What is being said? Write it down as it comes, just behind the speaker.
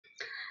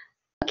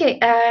Okay,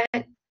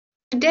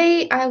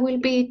 today I will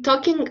be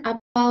talking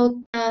about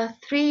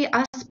three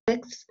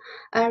aspects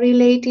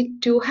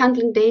related to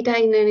handling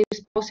data in a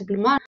responsible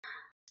manner.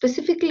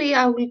 Specifically,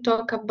 I will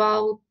talk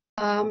about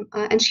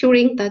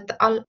ensuring that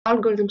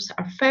algorithms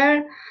are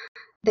fair,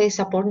 they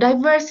support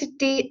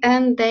diversity,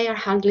 and they are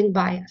handling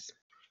bias.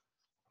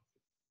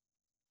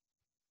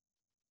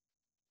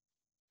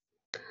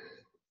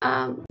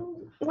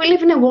 We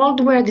live in a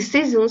world where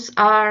decisions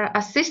are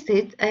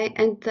assisted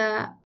and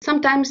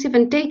sometimes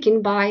even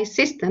taken by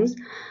systems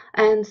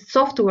and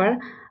software,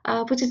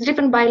 which is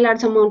driven by a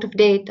large amount of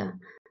data.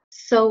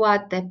 So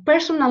at the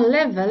personal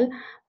level,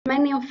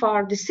 many of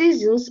our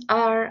decisions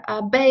are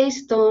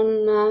based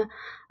on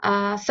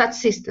such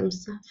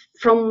systems,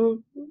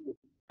 from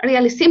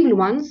really simple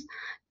ones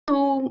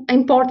to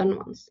important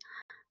ones,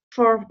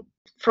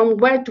 from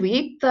where to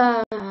eat,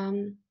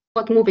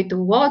 what movie to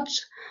watch,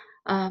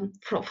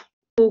 from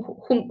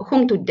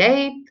whom to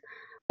date,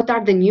 what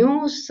are the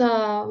news,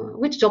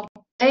 which job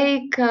to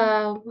take,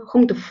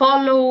 whom to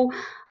follow,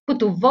 who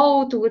to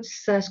vote, which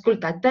school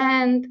to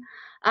attend.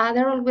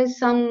 There are always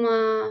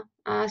some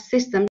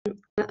system,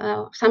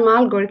 some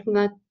algorithm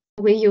that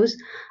we use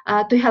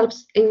to help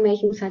in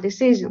making such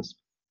decisions.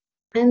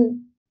 And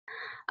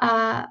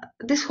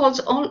this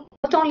holds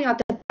not only at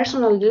the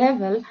personal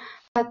level,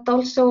 but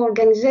also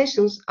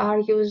organizations are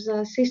use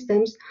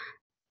systems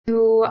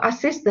to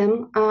assist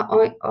them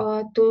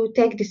to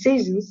take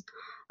decisions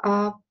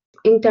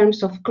in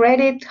terms of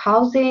credit,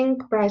 housing,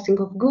 pricing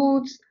of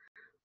goods,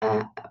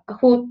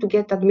 who to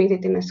get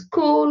admitted in a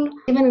school.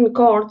 Even in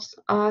courts,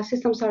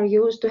 systems are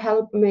used to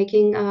help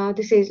making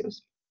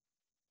decisions.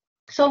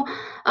 So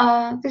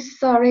this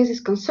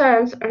raises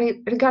concerns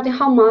regarding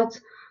how much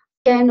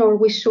can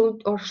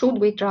or should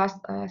we trust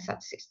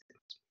such systems.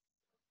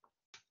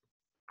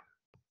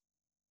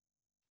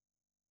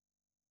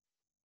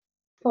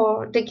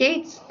 For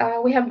decades,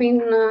 we have been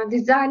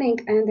designing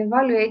and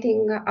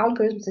evaluating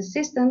algorithms and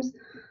systems,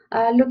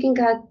 looking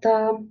at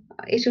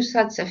issues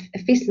such as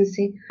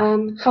efficiency,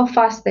 how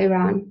fast they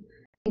run,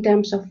 in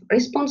terms of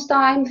response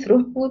time,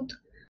 throughput,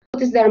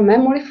 what is their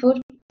memory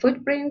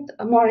footprint.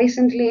 More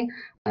recently,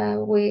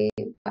 we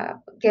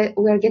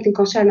are getting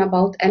concerned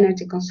about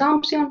energy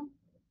consumption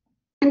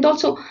and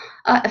also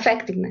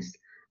effectiveness.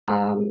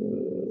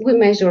 We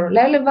measure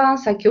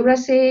relevance,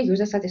 accuracy,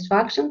 user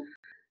satisfaction.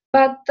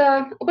 But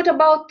what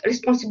about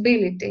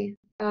responsibility?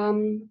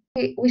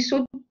 We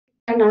should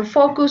turn our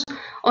focus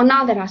on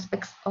other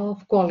aspects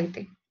of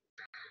quality.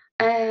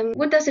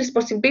 What does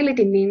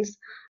responsibility mean?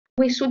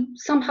 We should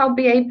somehow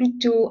be able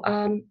to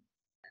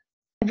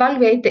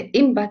evaluate the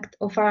impact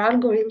of our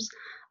algorithms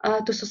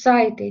to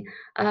society.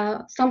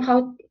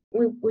 Somehow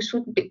we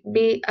should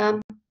be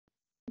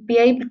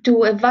able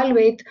to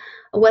evaluate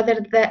whether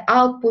the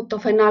output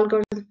of an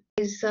algorithm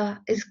is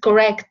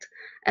correct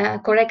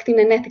in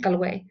an ethical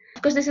way.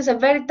 Of course, this is a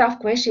very tough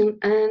question,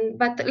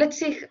 but let's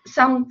see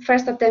some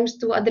first attempts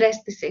to address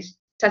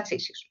such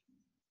issues.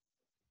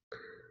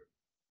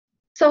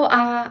 So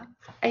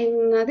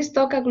in this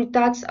talk, I will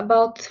touch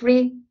about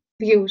three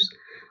views.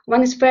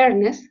 One is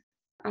fairness,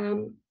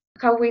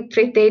 how we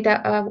treat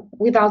data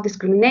without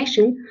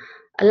discrimination,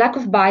 a lack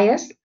of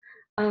bias,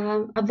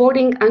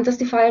 avoiding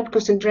unjustifiable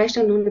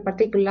concentration on a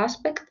particular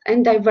aspect,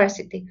 and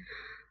diversity,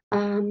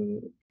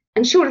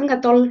 ensuring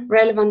that all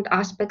relevant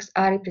aspects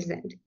are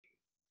represented.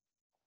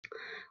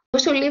 We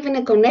also live in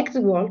a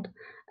connected world,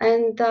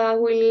 and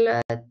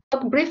we'll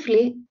talk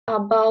briefly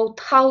about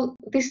how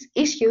these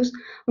issues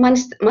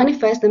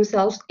manifest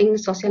themselves in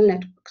social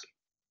networks.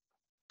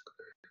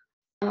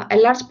 A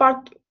large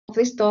part of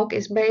this talk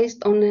is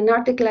based on an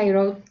article I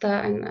wrote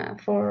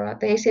for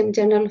the ACM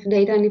Journal of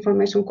Data and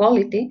Information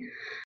Quality.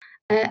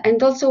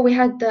 And also we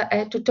had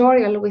a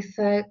tutorial with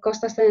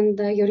Kostas and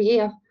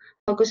Georgia,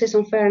 focuses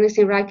on fairness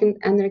in ranking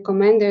and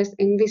recommenders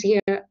in this year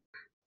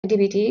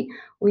EDBT.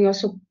 We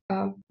also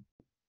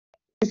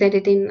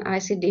presented in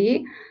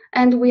ICDE,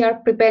 and we are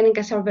preparing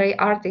a survey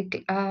article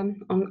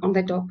on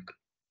the topic.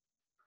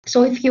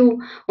 So if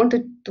you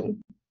wanted to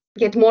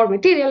get more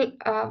material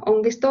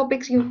on these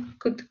topics, you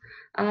could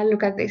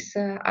look at this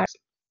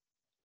article.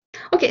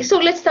 Okay, so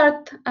let's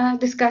start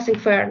discussing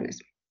fairness.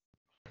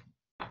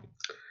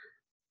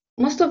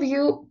 Most of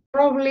you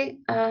probably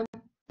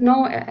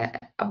know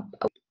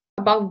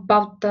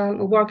about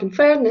work in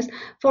fairness.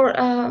 For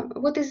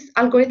what is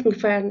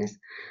algorithmic fairness?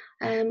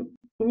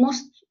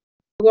 Most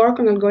work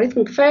on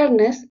algorithmic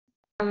fairness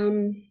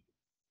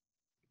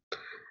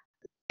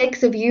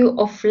takes a view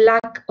of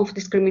lack of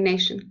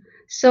discrimination.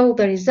 So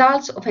the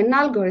results of an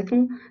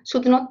algorithm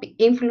should not be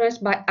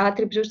influenced by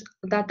attributes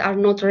that are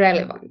not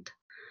relevant.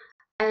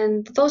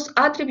 And those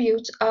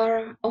attributes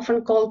are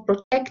often called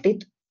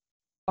protected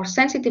or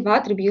sensitive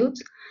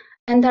attributes,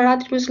 and are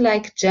attributes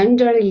like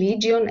gender,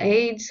 religion,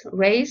 age,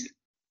 race.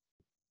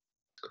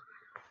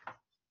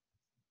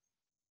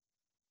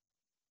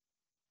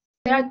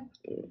 There are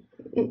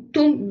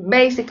two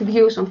basic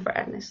views on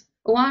fairness.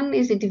 One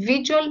is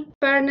individual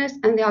fairness,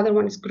 and the other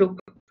one is group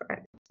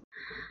fairness.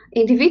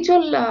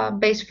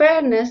 Individual-based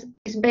fairness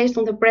is based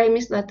on the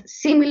premise that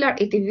similar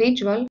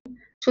individuals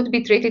should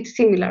be treated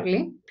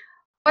similarly,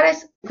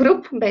 whereas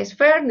group-based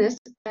fairness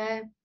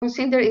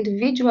consider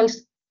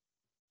individuals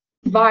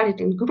divided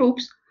in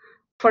groups,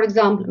 for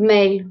example,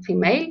 male,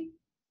 female,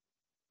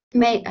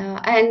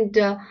 and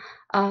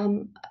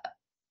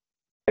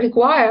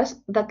requires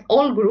that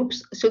all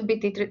groups should be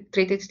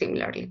treated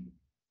similarly.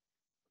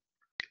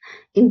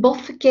 In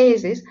both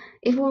cases,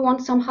 if we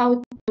want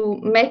somehow to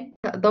make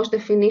those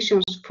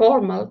definitions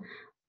formal,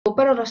 to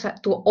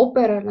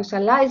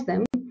operationalize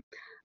them,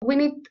 we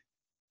need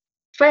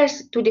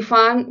first to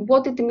define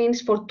what it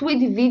means for two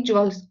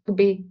individuals to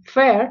be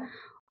fair,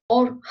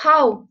 or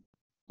how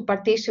to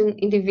partition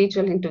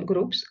individuals into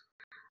groups.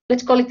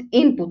 Let's call it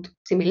input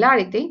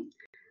similarity.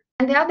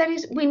 And the other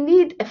is we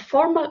need a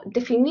formal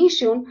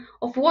definition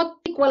of what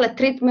equal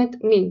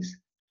treatment means.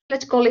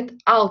 Let's call it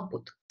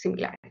output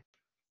similarity.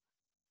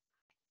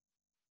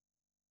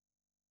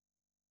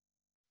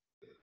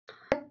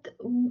 But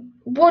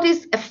what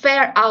is a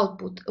fair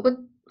output?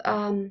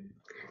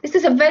 This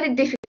is a very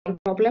difficult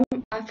problem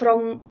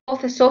from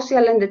both a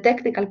social and a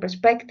technical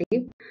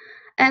perspective.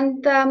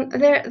 And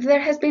there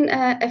has been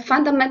a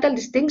fundamental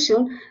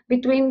distinction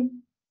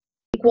between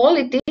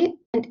equality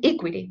and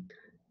equity.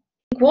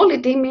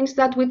 Equality means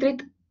that we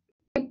treat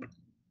people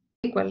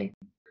equally.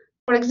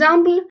 For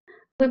example,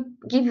 we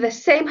give the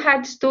same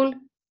hard stool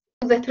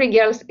to the three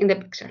girls in the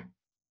picture.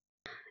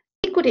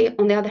 Equity,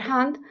 on the other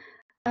hand,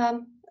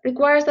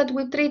 requires that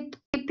we treat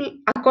people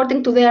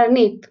according to their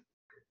need,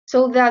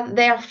 so that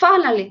they are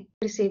finally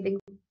receiving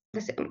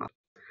the same amount.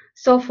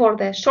 So for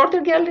the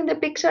shorter girl in the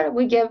picture,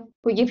 we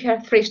give her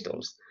 3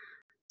 stools.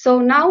 So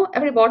now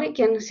everybody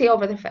can see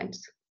over the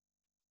fence.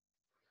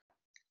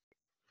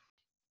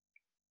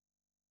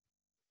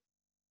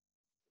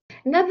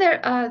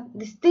 Another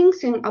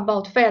distinction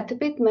about fair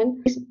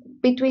treatment is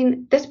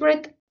between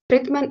disparate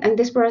treatment and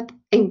disparate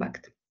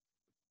impact.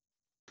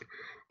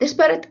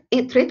 Disparate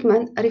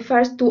treatment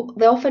refers to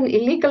the often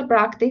illegal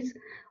practice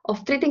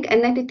of treating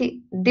an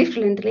entity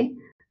differently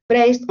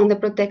based on the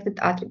protected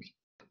attribute.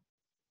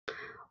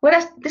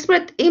 Whereas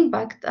disparate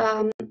impact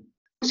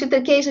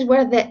consider cases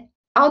where the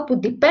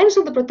output depends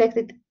on the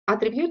protected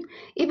attribute,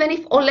 even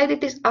if all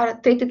entities are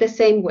treated the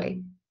same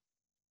way.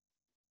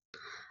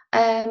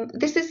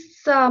 This is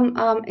in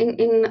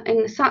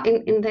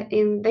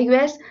the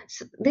US.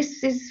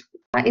 This is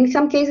in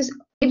some cases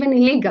even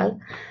illegal.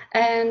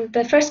 And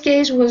the first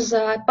case was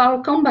a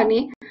power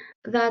company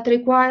that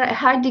required a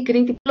high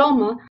degree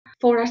diploma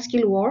for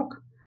skilled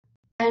work,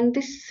 and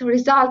this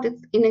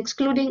resulted in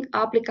excluding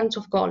applicants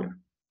of color.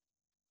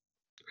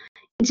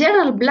 In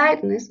general,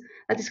 blindness,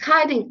 that is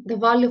hiding the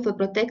value of the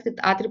protected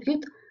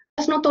attribute,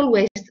 does not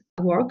always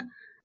work,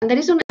 and the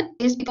reason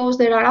is because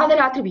there are other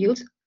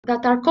attributes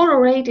that are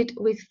correlated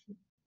with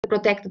the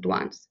protected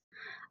ones.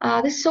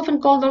 This is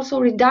often called also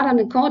redundant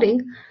encoding,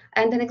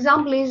 and an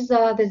example is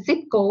the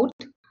zip code.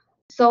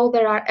 So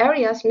there are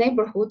areas,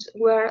 neighborhoods,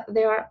 where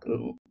the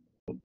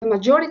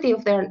majority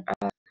of their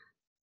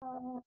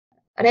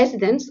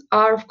residents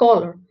are of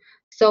color.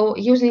 So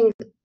using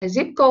a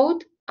zip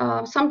code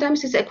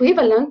sometimes is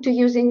equivalent to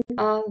using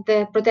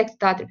the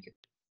protected attribute.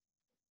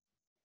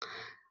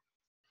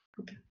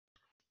 Okay.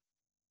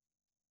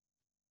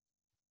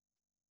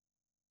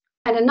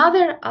 And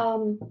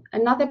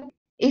another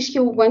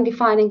issue when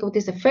defining what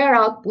is a fair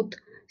output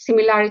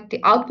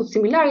similarity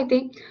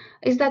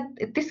is that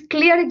this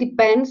clearly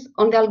depends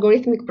on the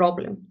algorithmic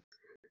problem.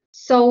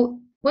 So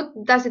what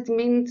does it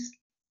mean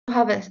to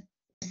have a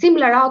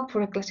similar output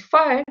for a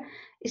classifier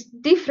is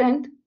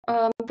different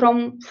for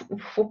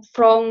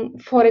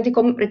a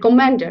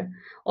recommender,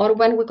 or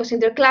when we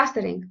consider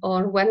clustering,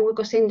 or when we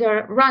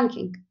consider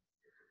ranking.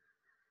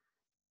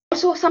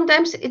 Also,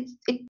 sometimes it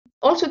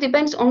also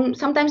depends on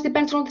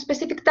the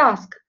specific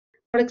task.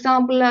 For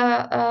example,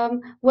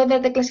 whether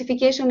the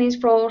classification is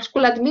for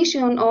school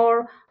admission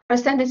or a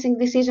sentencing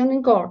decision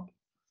in court.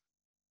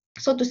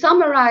 So to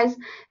summarize,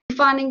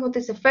 defining what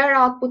is a fair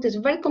output is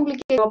a very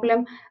complicated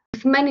problem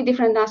with many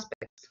different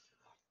aspects.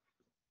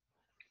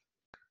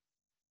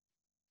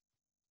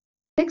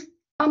 Next,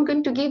 I'm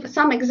going to give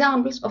some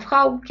examples of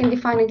how we can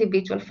define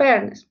individual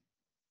fairness.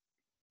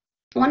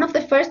 One of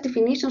the first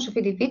definitions of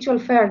individual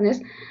fairness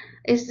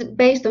is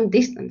based on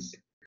distance.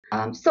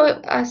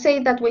 So say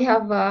that we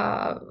have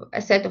a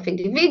set of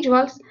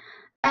individuals,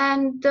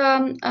 and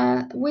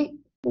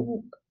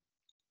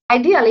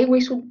ideally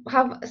we should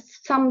have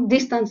some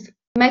distance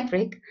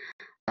metric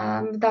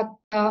that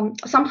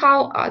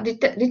somehow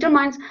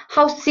determines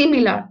how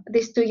similar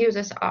these two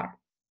users are.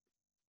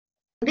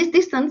 This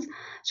distance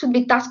should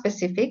be task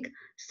specific.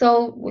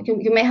 So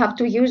you may have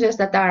two users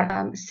that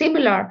are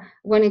similar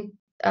when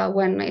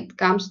it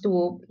comes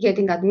to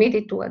getting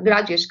admitted to a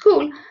graduate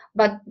school,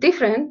 but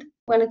different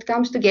when it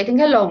comes to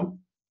getting a loan.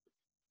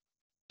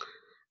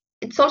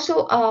 It's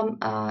also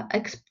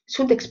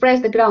should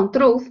express the ground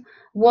truth,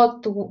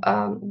 what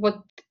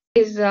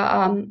is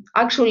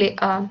actually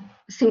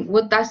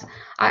what does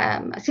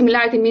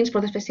similarity means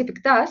for the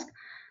specific task,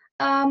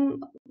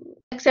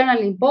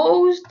 externally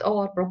imposed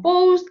or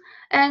proposed,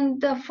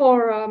 and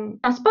for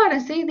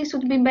transparency, this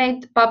would be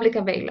made public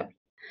available.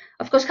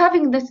 Of course,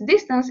 having this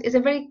distance is a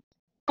very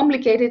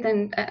complicated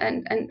and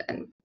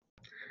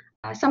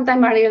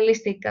sometimes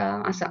unrealistic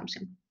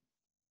assumption.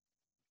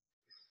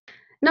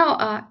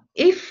 Now,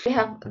 if we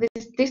have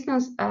this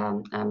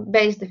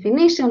distance-based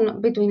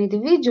definition between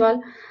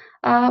individual,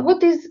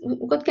 what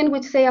can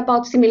we say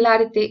about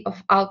similarity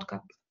of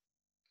outcome?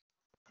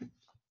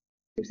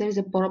 If there is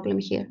a problem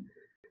here.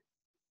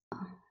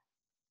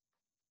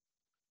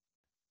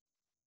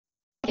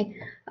 Okay.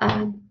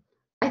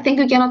 I think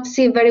you cannot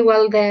see very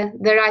well the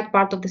right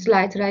part of the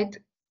slides, right?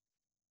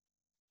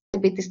 A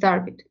bit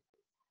disturbed.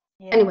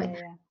 Yeah, anyway,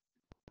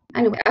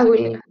 I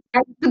will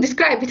try to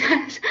describe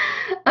it.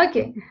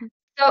 Okay.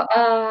 So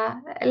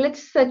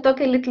let's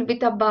talk a little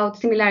bit about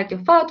similarity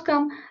of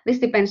outcome. This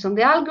depends on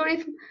the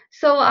algorithm.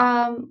 So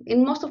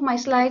in most of my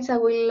slides, I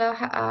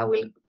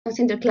will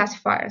consider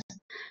classifiers.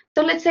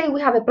 So let's say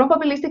we have a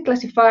probabilistic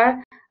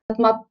classifier that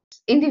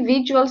maps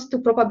individuals to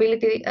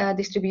probability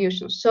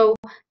distributions. So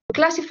to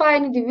classify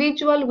an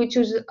individual, we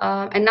choose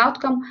an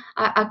outcome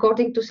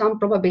according to some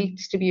probability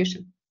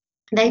distribution.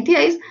 The idea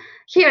is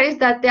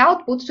that the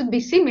output should be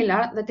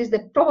similar, that is,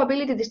 the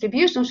probability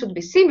distribution should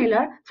be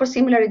similar for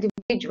similar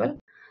individual.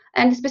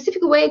 And a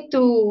specific way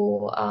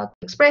to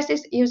express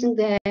this using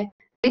the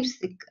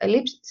Lipstick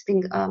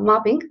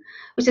mapping,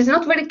 which is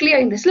not very clear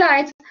in the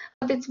slides,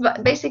 but it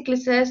basically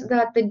says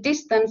that the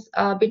distance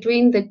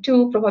between the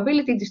two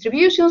probability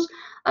distributions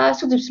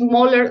should be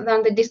smaller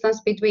than the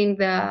distance between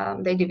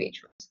the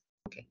individuals.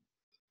 Okay.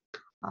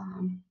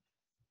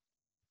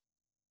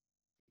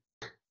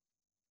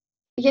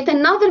 Yet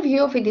another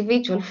view of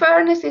individual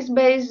fairness is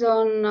based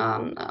on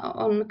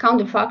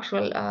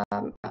counterfactual.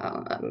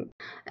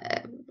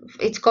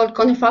 It's called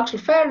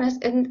counterfactual fairness,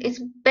 and it's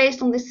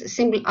based on this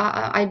simple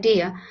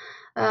idea: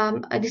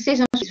 a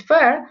decision is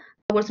fair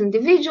towards an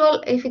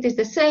individual if it is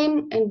the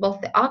same in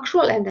both the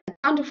actual and the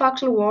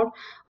counterfactual world.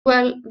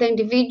 Well, the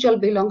individual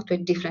belongs to a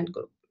different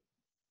group.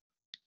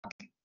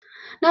 Okay.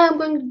 Now I'm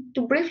going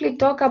to briefly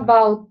talk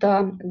about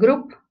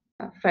group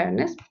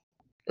fairness.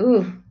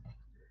 Ooh.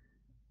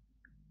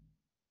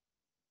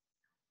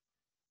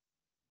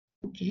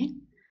 Okay.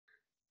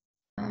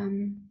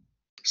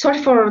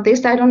 Sorry for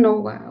this. I don't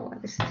know.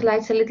 The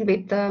slide's a little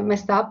bit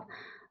messed up,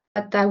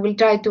 but I will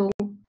try to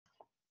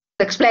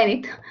explain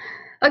it.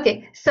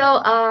 Okay.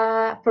 So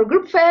for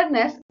group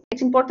fairness,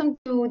 it's important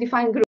to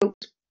define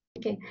groups.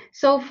 Okay.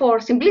 So for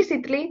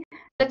simplicity,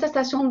 let's just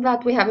assume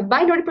that we have a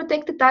binary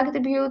protected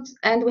attributes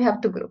and we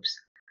have two groups: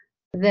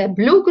 the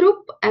blue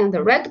group and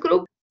the red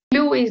group.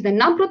 Blue is the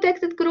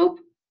non-protected group.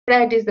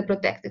 Red is the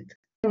protected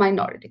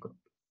minority group.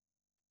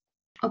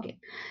 Okay,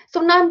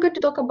 so now I'm going to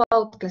talk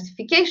about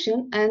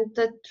classification and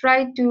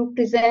try to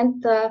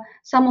present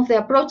some of the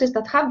approaches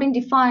that have been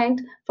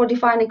defined for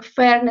defining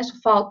fairness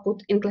of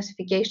output in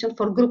classification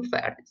for group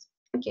fairness.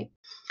 Okay,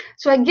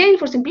 so again,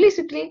 for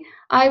simplicity,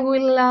 I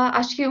will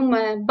assume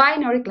a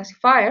binary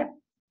classifier.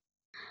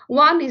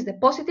 One is the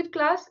positive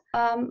class,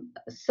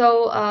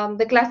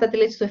 the class that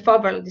leads to a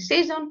favorable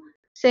decision,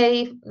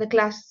 say the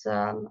class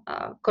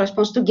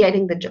corresponds to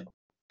getting the job.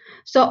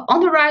 So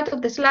on the right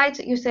of the slides,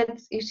 you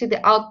see the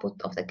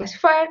output of the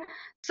classifier.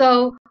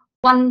 So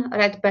one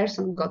red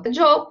person got the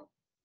job,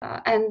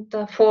 and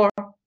four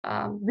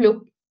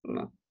blue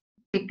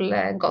people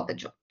got the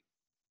job.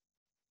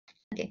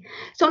 Okay.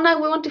 So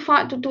now we want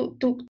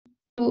to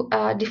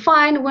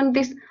define when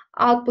this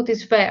output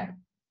is fair.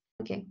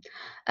 Okay,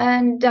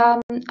 and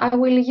I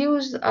will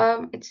use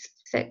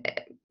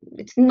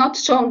it's not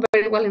shown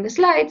very well in the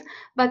slides,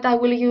 but I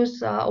will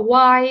use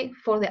Y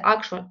for the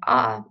actual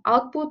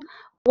output,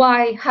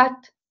 Y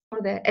hat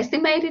for the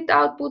estimated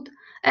output,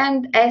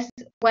 and S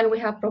when we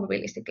have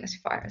probabilistic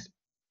classifiers.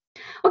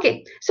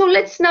 Okay, so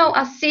let's now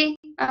see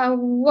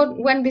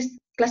when this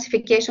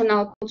classification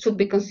output should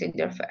be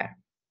considered fair.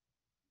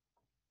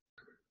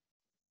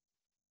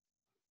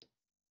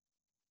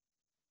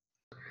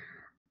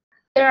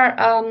 There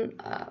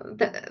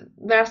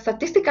are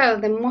statistical,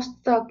 the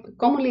most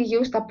commonly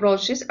used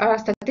approaches are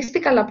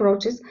statistical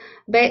approaches,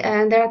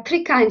 and there are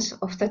three kinds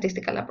of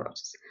statistical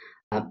approaches.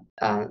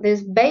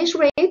 There's Bayes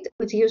rate,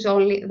 which uses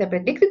only the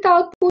predicted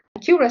output;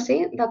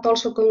 accuracy, that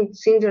also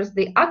considers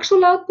the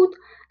actual output;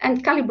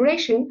 and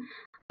calibration,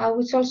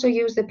 which also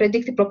uses the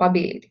predicted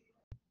probability.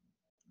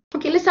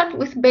 Okay, let's start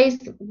with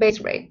Bayes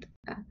rate.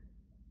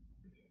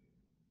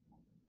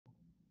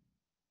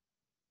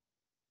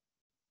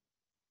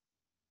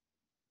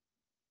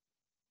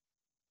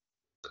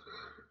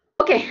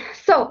 Okay,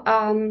 so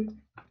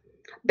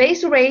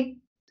Bayes rate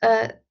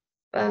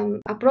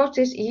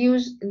approaches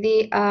use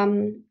the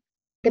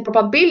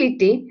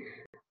probability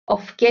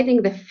of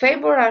getting the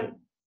favorable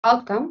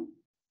outcome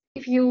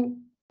if you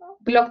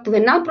belong to the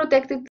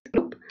non-protected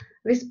group,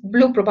 this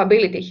blue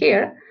probability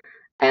here,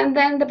 and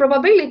then the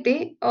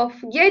probability of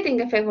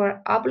getting a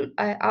favorable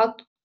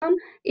outcome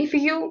if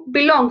you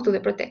belong to the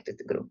protected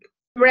group,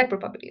 red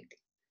probability.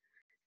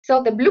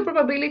 So the blue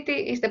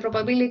probability is the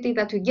probability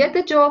that you get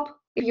the job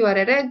if you are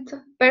a red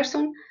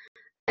person,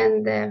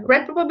 and the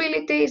red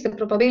probability is the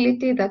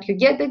probability that you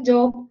get the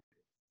job,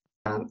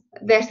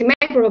 the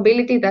estimated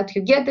probability that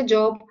you get the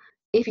job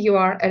if you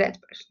are a red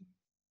person.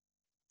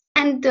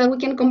 And we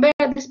can compare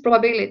this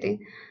probability,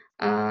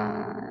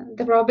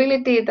 the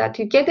probability that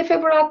you get a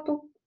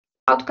favorable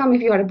outcome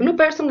if you are a blue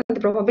person, and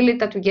the probability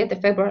that you get a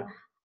favorable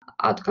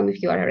outcome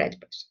if you are a red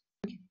person.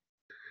 Okay.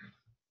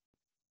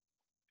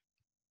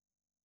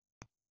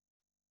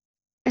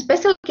 A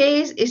special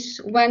case is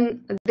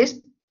when these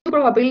two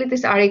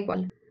probabilities are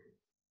equal.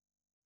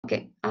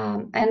 Okay,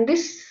 and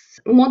this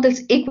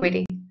models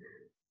equity.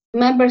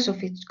 Members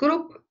of each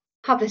group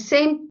have the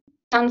same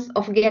chance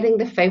of getting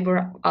the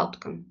favorable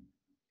outcome.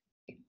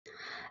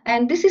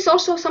 And this is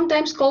also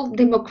sometimes called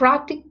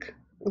demographic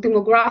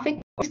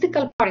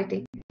statistical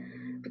parity,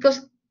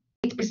 because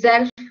it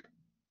preserves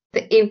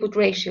the input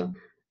ratio.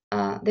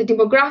 The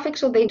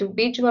demographics of the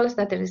individuals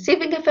that are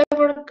receiving a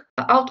favorable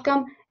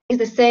outcome is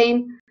the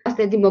same as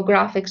the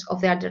demographics of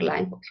the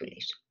underlying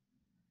population.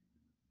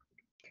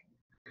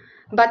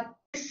 But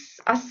this,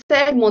 as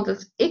said,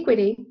 models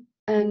equity,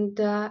 and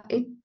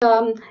it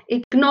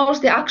ignores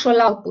the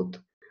actual output.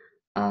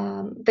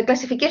 The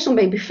classification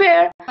may be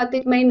fair, but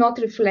it may not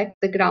reflect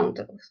the ground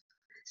truth.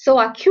 So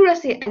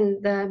accuracy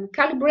and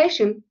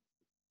calibration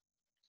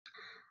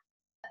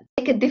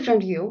take a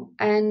different view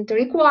and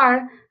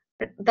require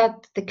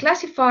that the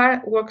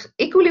classifier works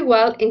equally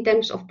well in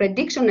terms of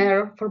prediction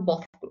error for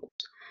both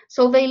groups.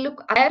 So they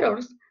look at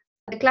errors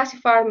the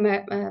classifier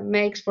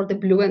makes for the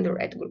blue and the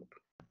red group.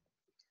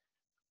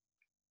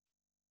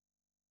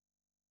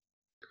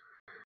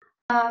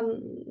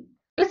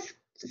 Let's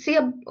see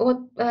what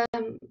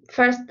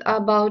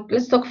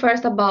let's talk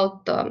first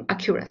about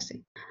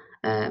accuracy.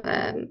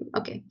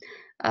 Okay,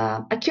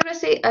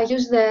 accuracy. I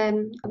use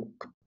the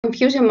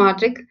confusion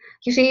matrix.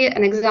 You see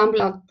an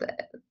example of the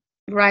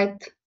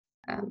right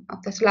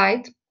of the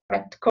slide,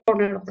 right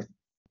corner of the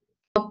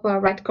top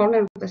right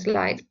corner of the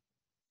slide.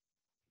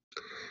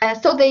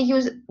 So they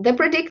use the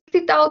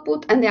predicted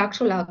output and the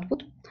actual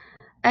output,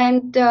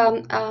 and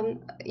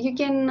you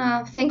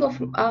can think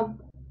of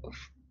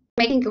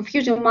making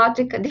confusion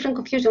matrix, a different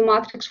confusion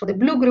matrix for the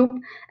blue group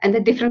and a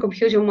different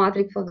confusion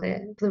matrix for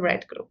the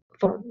red group.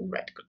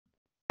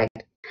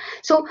 Right?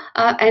 So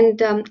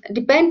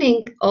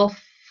depending of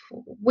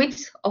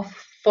which of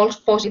false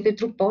positive,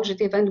 true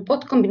positive, and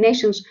what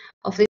combinations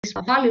of these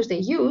values they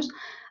use,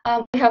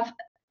 we have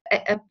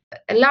a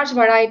large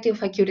variety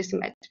of accuracy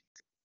metrics.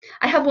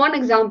 I have one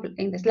example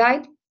in the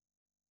slide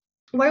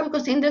where we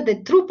consider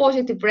the true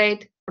positive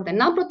rate for the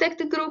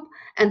non-protected group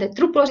and the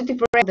true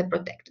positive rate for the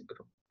protected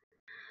group.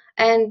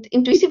 And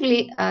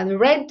intuitively, the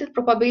red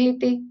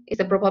probability is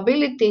the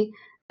probability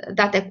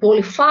that a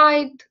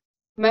qualified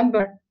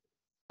member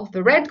of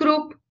the red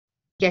group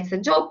gets the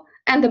job,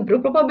 and the blue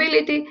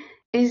probability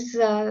is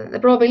the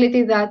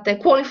probability that a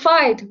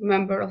qualified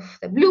member of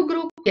the blue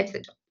group gets the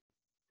job.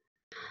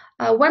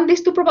 When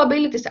these two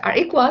probabilities are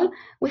equal,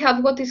 we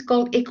have what is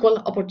called equal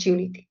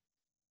opportunity.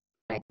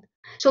 Right?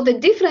 So the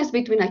difference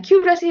between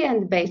accuracy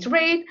and base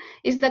rate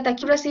is that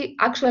accuracy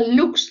actually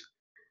looks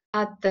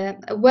at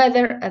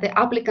whether the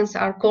applicants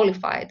are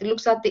qualified. It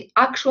looks at the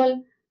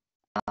actual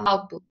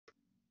output.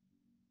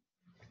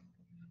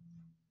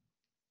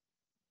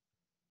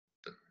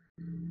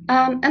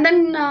 And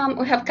then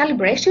we have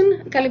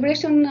calibration.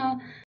 Calibration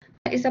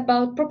is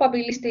about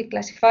probabilistic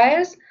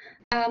classifiers.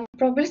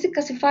 Probabilistic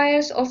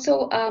classifiers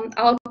also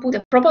output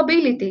a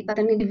probability that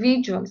an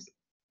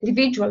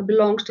individual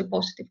belongs to a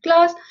positive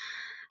class,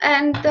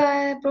 and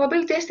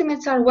probability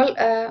estimates are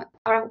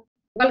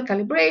well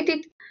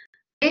calibrated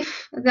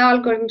if the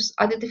algorithms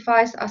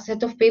identifies a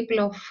set of people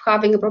of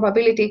having a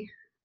probability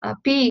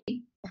P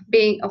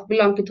of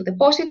belonging to the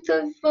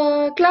positive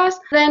class,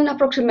 then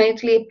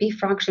approximately a P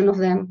fraction of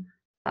them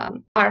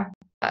are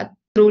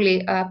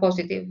truly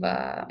positive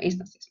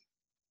instances.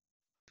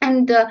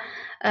 And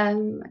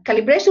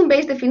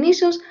calibration-based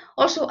definitions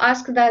also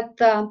ask that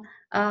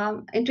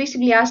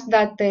intuitively ask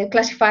that the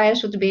classifier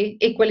should be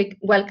equally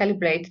well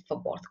calibrated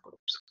for both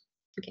groups.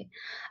 Okay,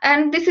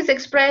 and this is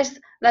expressed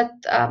that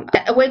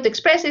a way to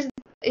express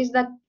is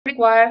that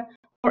require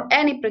for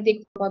any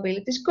predicted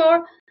probability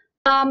score,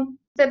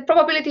 the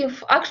probability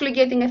of actually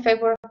getting a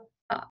favorable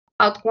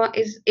outcome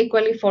is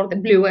equally for the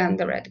blue and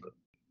the red group.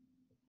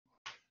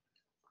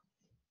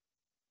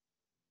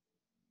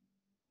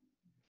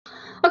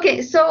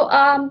 Okay, so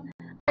I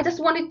just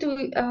wanted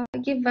to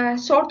give a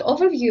short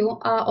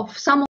overview of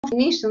some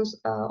definitions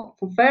of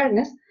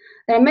fairness.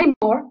 There are many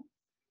more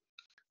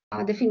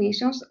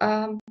definitions,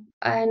 and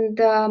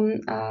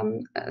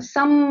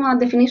some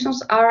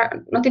definitions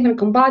are not even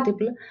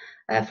compatible.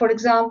 For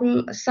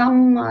example,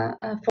 some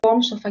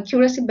forms of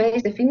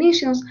accuracy-based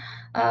definitions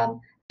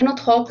cannot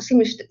hold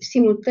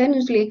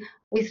simultaneously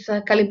with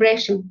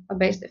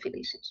calibration-based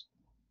definitions.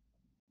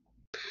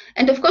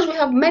 And of course, we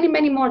have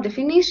many more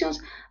definitions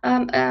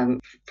for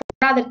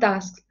other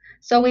tasks.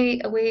 So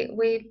we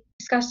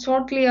discussed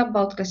shortly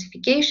about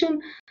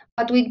classification,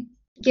 but we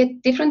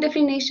get different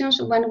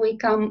definitions when we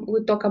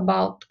talk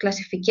about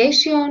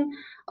classification.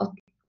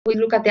 We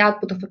look at the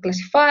output of a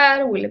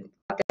classifier. We look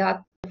at the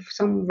output of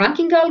some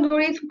ranking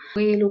algorithm.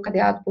 We look at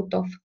the output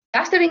of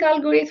clustering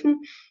algorithm.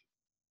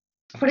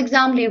 For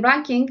example, in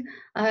ranking,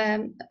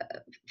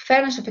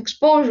 fairness of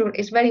exposure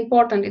is very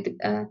important.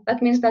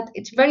 That means that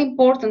it's very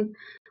important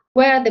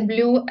where the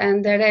blue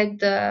and the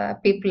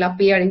red people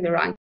appear in the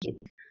ranking,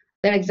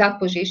 their exact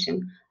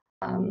position.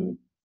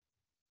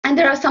 And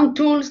there are some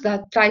tools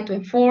that try to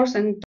enforce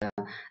and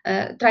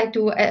try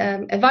to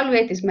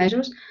evaluate these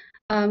measures,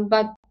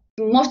 but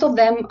most of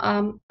them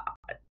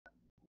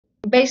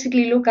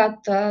basically look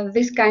at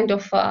this kind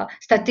of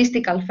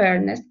statistical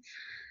fairness.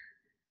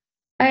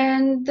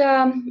 And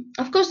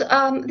of course,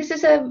 this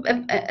is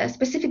a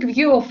specific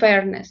view of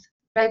fairness,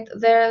 right?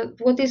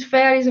 What is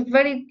fair is a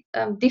very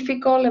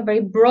difficult, a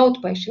very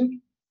broad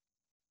question.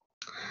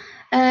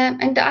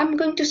 And I'm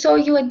going to show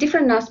you a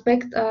different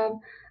aspect of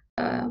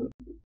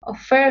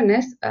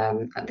fairness.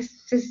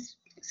 This is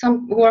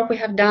some work we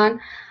have done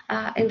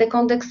in the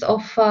context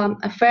of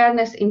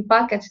fairness in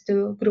package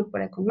to group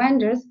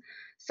recommenders.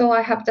 So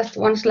I have just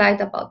one slide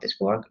about this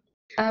work.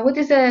 What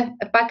is a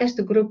package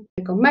to group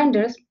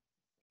recommenders?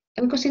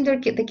 We consider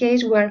the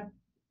case where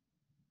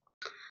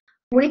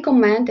we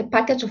recommend a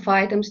package of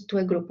items to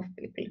a group of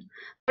people.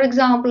 For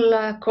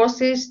example,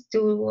 courses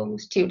to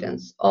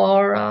students,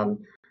 or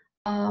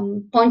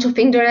points of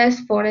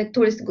interest for a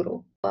tourist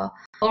group,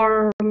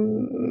 or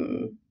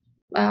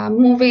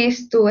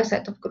movies to a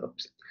set of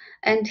groups.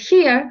 And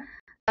here,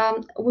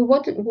 we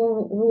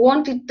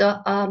wanted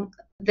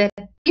the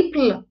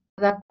people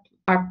that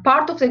are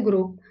part of the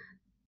group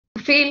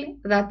to feel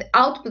that the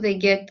output they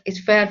get is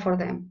fair for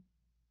them.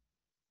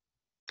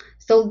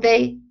 So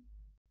the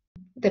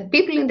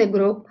people in the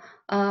group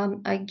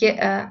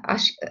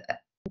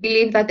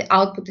believe that the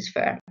output is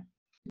fair.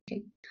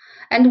 Okay.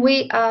 And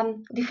we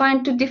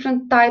define two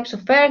different types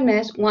of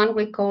fairness. One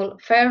we call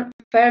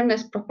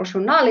fairness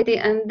proportionality,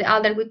 and the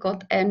other we call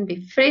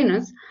envy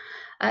freeness,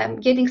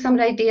 getting some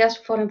ideas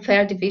for a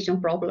fair division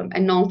problem, a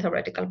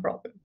non-theoretical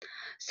problem.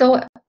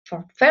 So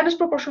for fairness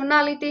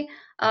proportionality,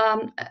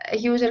 a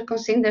user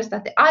considers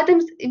that the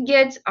items it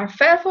gets are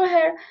fair for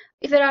her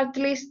if there are at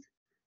least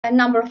a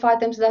number of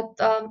items that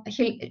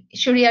she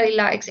really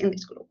likes in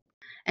this group.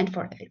 And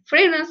for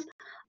freeness,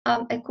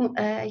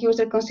 a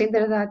user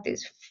considers that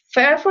it's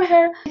fair for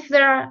her if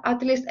there are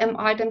at least m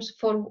items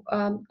for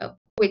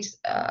which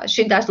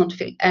she does not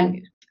feel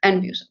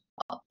envious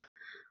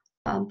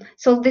about.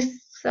 So this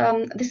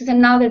is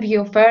another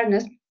view of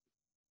fairness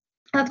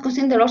that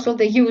considers also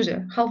the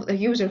user, how the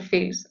user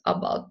feels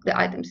about the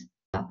items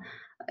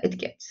it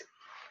gets,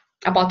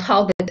 about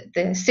how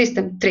the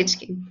system treats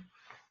him.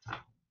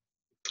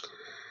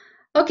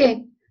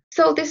 Okay,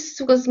 so this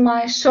was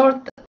my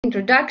short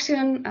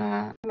introduction,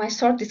 my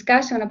short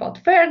discussion about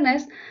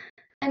fairness,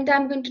 and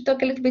I'm going to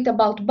talk a little bit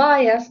about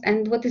bias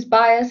and what is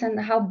bias and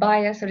how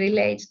bias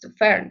relates to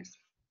fairness.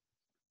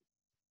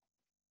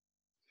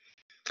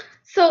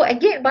 So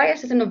again,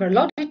 bias is an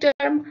overloaded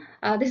term.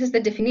 This is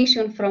the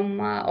definition from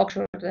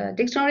Oxford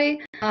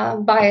Dictionary.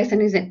 Bias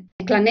is an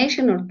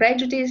inclination or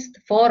prejudice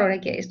for or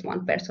against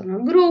one person or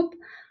group,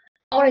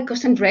 or a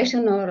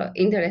concentration or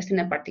interest in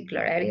a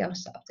particular area or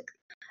subject.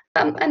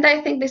 And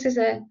I think this is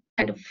a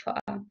kind of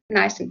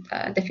nice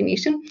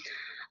definition.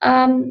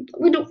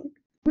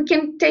 We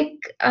can take,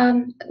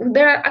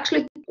 there are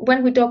actually,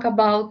 when we talk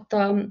about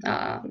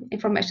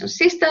information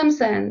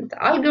systems and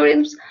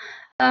algorithms,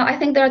 I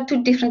think there are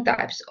two different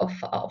types of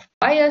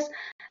bias,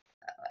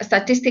 a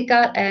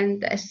statistical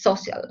and a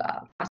social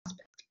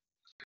aspect.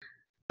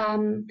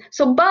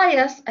 So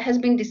bias has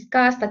been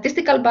discussed,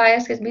 statistical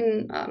bias has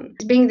been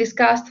being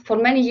discussed for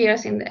many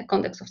years in the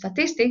context of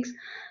statistics.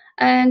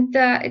 And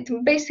it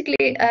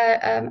basically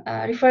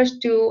refers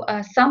to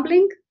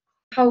sampling,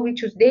 how we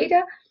choose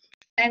data,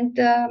 and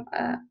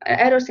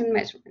errors in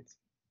measurements.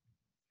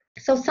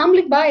 So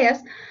sampling bias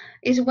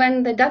is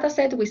when the data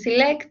set we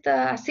select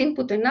as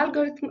input to an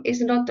algorithm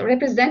is not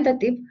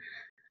representative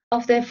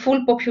of the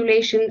full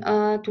population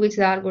to which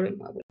the algorithm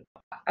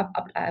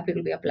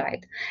will be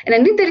applied. And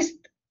an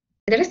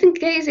interesting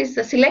case is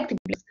selective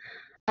bias,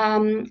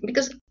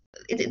 because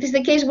it is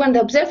the case when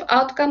the observed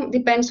outcome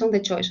depends on the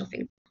choice of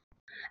input.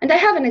 And I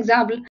have an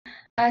example.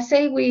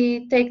 Say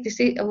we take this.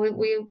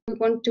 We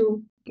want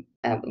to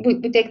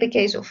we take the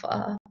case of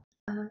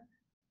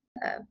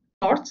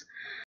courts,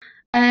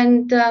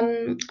 and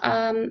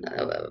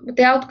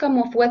the outcome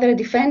of whether a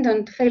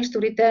defendant fails to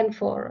return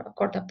for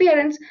court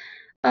appearance.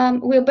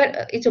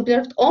 It's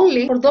observed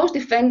only for those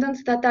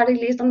defendants that are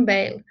released on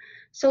bail.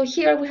 So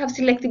here we have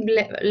selective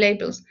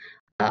labels.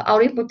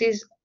 Our input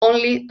is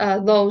only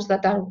those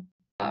that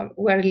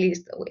were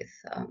released with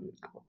on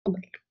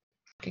bail.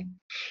 Okay.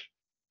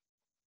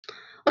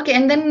 Okay,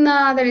 and then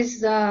there is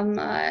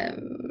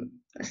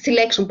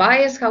selection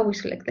bias, how we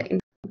select the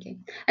input. Okay.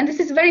 And this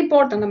is very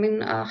important. I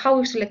mean, how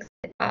we select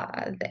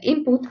the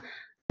input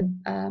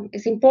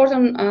is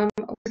important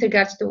with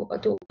regards to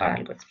our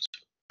algorithms.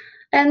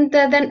 And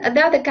then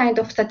the other kind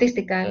of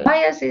statistical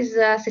bias is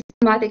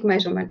systematic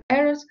measurement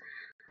errors,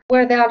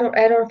 where the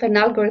error of an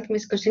algorithm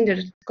is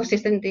considered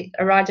consistently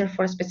larger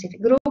for a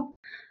specific group,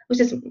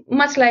 which is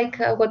much like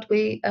what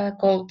we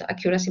called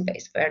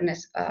accuracy-based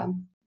fairness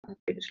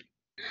previously.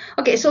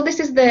 Okay, so this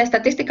is the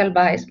statistical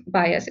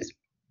biases.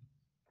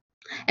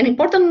 An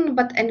important,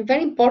 but a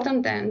very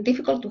important and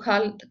difficult to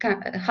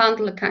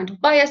handle kind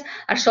of bias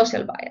are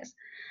social bias.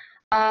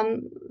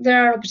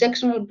 There are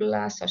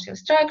objectionable social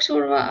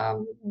structure,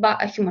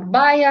 human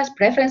bias,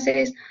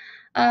 preferences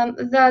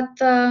that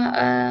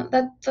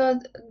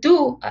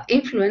do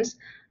influence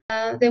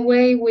the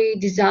way we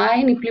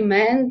design,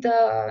 implement,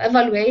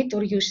 evaluate,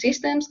 or use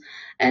systems,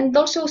 and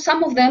also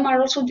some of them are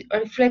also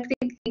reflected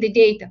in the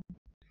data.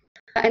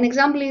 An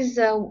example is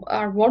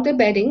our word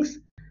embeddings,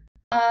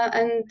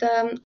 and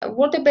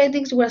word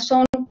embeddings were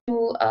shown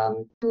to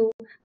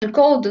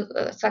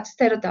encode such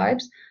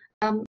stereotypes.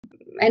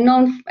 A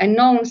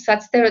known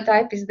such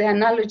stereotype is the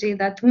analogy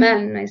that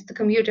man is to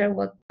computer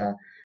what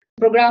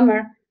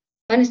programmer,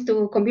 man is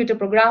to computer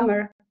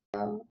programmer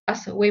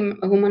as a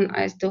woman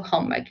is to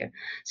homemaker.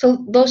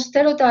 So those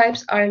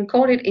stereotypes are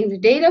encoded in the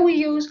data we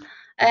use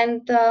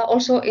and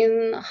also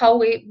in how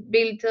we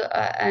build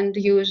and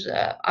use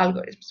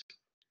algorithms.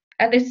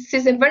 And this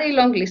is a very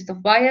long list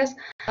of bias,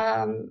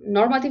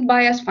 normative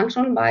bias,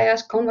 functional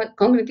bias,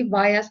 cognitive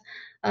bias,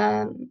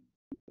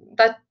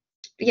 that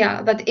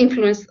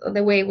influence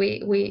the way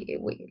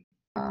we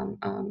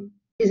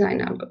design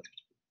algorithms.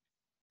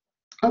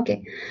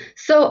 Okay,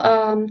 so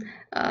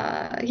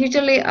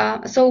usually,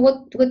 so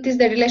what is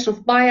the relation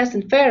of bias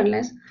and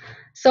fairness?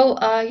 So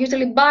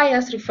usually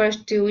bias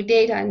refers to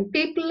data and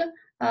people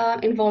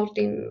involved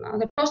in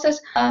the process,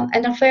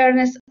 and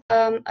unfairness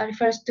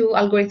refers to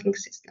algorithmic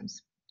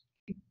systems.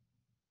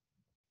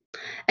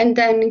 And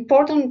an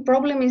important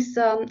problem is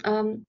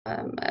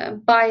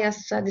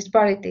bias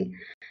disparity.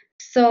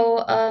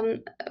 So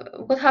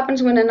what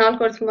happens when an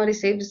algorithm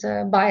receives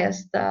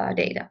biased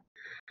data?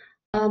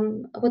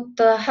 What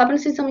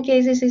happens in some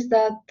cases is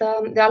that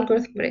the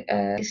algorithm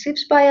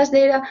receives biased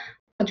data,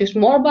 produces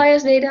more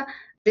biased data.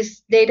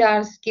 This data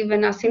is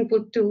given as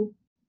input to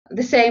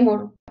the same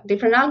or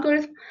different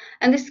algorithm,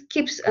 and this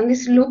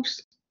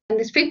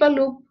feedback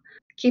loop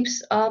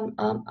keeps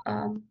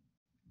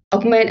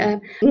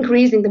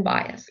increasing the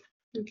bias.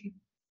 Okay.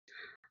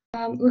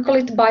 We call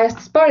it bias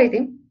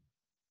disparity.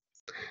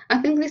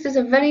 I think this is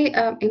a very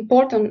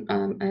important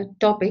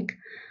topic.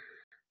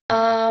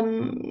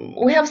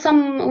 We have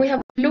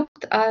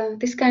looked at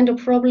this kind of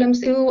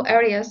problems in 2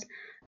 areas.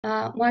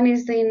 One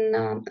is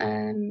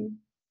in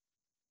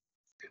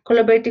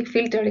collaborative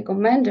filter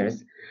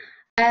recommenders,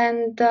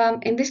 and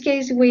in this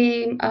case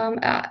we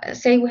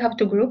say we have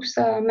 2 groups,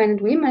 men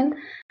and women,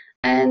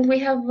 and we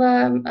have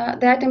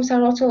the items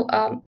are also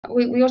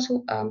we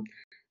also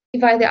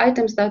divide the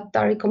items that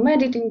are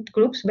recommended in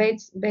groups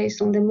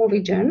based on the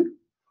movie genre.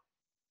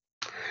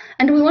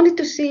 And we wanted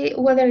to see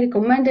whether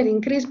recommended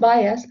increased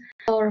bias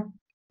or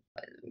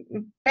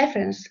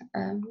preference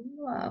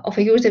of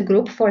a user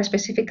group for a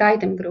specific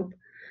item group.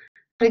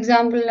 For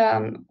example,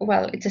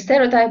 well, it's a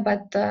stereotype,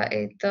 but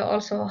it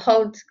also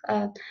holds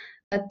that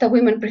the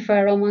women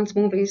prefer romance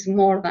movies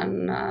more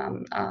than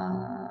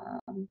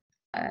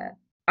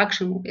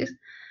action movies.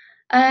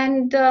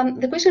 And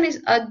the question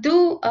is,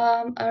 do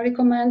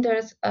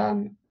recommenders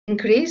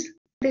increase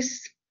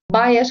this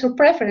bias or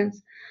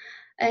preference?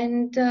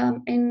 And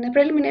in a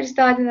preliminary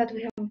study that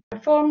we have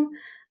performed,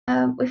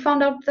 we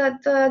found out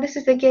that this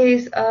is the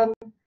case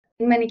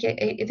in many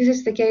cases. This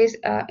is the case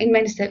in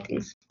many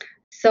settings.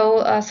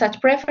 So such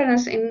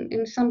preference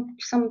in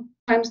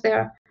sometimes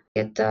they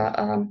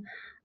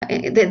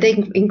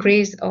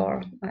increase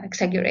or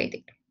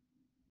exaggerated.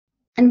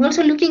 And we're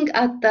also looking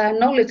at the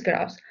knowledge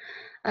graphs.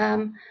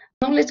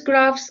 Knowledge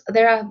graphs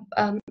there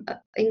are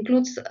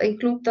include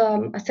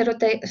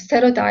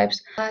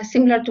stereotypes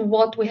similar to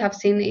what we have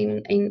seen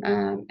in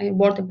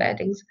word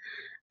embeddings,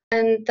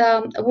 and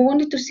we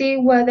wanted to see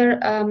whether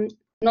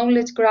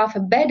knowledge graph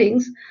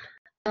embeddings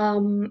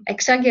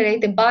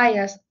exaggerate the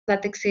bias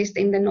that exists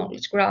in the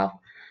knowledge graph.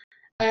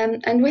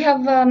 And we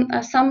have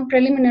some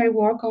preliminary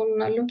work on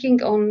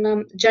looking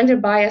on gender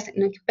bias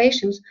in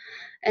occupations,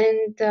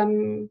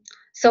 and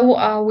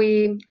so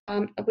we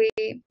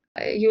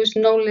use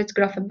knowledge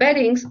graph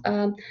embeddings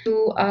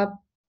to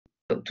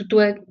do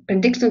a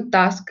prediction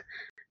task,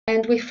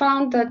 and we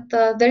found that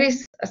there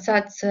is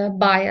such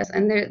bias,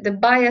 and the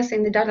bias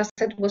in the data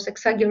set was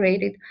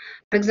exaggerated.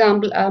 For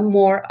example,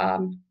 more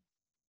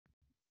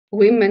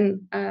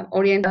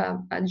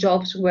women-oriented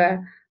jobs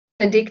were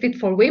predicted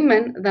for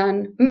women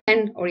than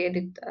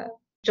men-oriented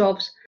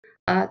jobs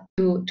than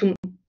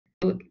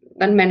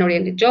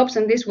men-oriented jobs,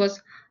 and this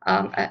was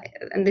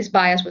and this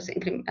bias was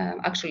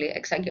actually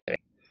exaggerated.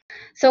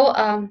 So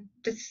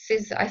this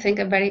is, I think,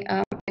 a very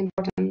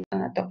important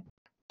topic.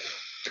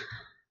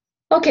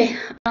 Okay,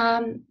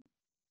 and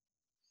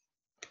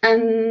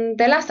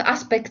the last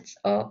aspect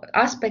of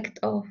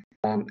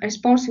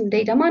responsive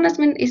data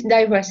management is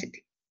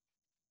diversity.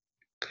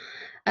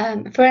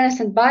 Fairness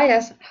and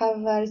bias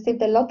have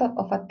received a lot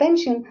of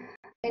attention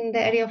in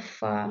the area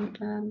of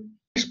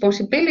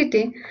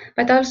responsibility,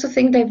 but I also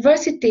think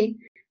diversity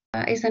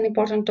is an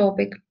important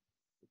topic.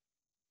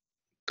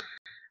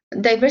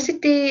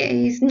 Diversity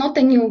is not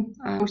a new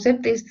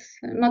concept, it's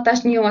not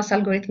as new as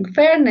algorithmic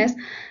fairness.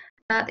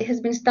 It has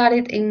been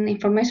studied in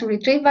information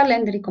retrieval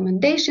and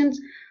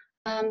recommendations.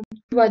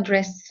 to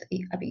address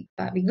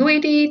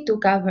ambiguity, to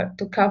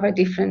cover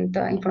different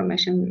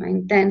information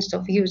intents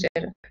of user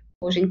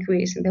posing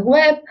queries in the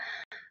web,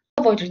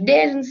 avoid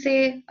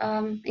redundancy,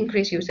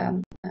 increase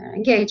user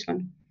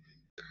engagement.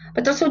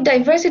 But also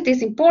diversity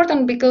is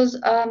important because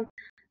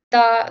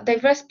the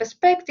diverse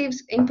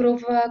perspectives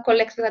improve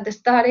collective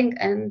understanding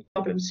and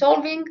problem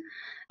solving.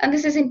 And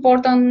this is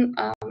important,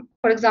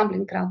 for example,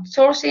 in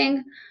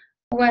crowdsourcing,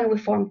 when we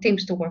form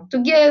teams to work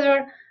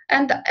together,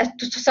 and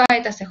to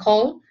society as a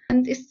whole.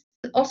 And it's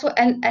also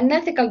an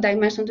ethical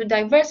dimension to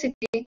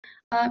diversity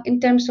in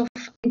terms of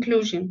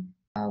inclusion.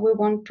 We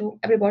want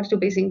everybody to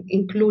be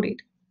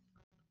included,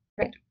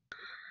 right?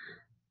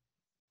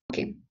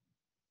 Okay.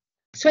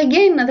 So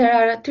again, there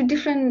are two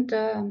different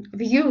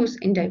views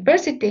in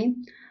diversity.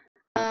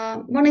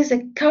 One is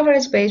a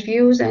coverage-based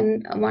views,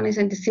 and one is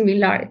a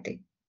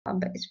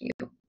dissimilarity-based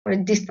view, or a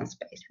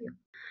distance-based view.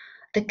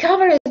 The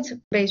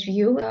coverage-based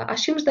view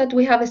assumes that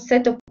we have a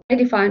set of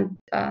predefined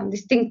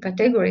distinct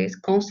categories,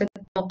 concepts,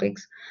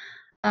 topics,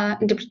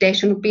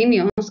 interpretation,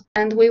 opinions,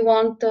 and we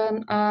want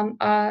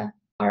our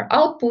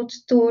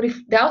outputs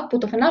the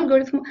output of an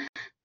algorithm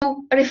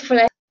to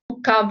reflect, to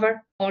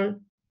cover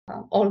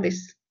all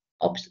these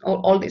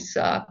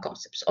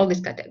concepts, all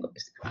these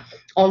categories,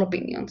 all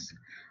opinions.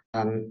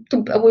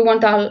 We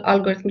want our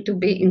algorithm to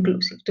be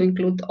inclusive, to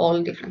include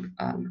all different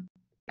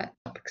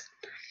topics.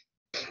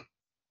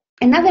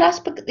 Another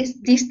aspect is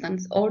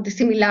distance or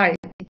dissimilarity.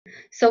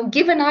 So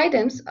given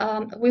items,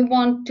 we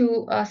want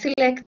to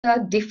select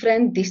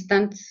different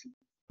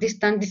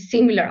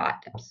dissimilar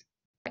items.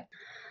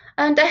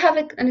 And I have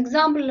an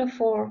example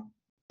for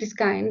this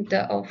kind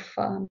of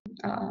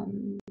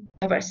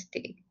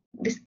diversity,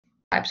 these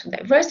types of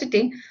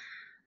diversity.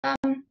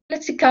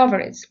 Let's see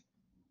coverage.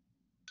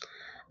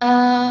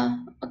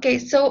 Okay,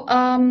 so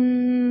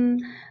I'm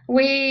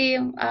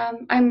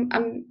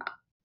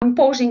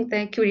posing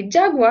the query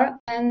Jaguar,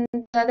 and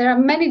there are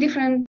many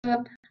different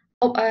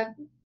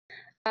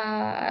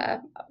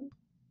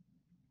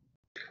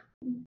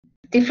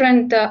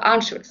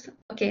answers.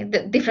 Okay,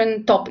 the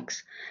different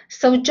topics.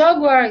 So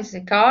Jaguar is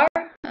a car,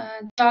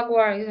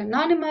 Jaguar is an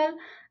animal,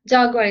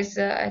 Jaguar is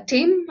a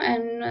team,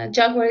 and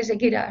Jaguar is a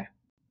guitar.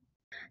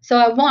 So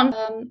I want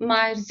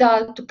my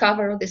result to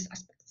cover all these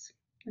aspects.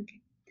 Okay.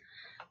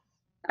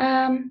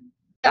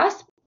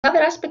 The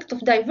other aspect of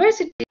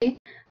diversity,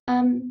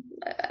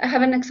 I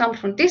have an example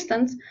from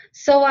distance.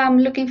 So I'm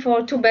looking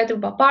for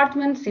 2-bedroom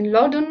apartments in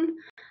London.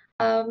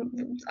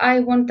 I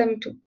want them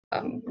to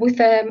with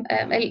a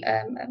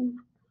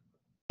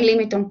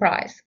limit on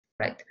price,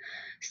 right?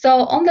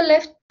 So on the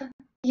left,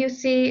 you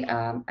see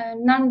a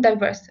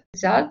non-diverse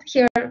result.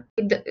 Here,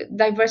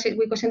 diversity,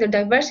 we consider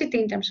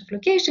diversity in terms of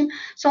location.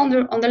 So on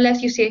the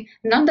left, you see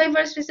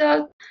non-diverse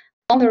result.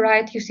 On the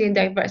right, you see a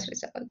diverse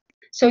result.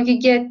 So you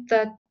get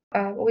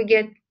we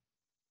get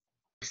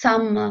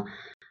some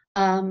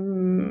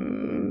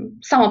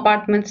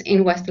apartments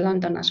in West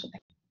London as well.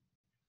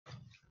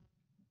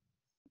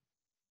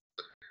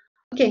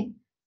 Okay,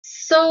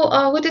 so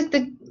what is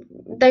the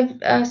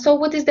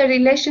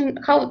relation?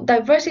 How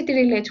diversity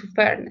relates to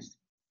fairness?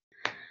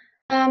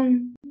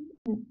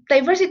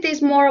 Diversity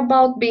is more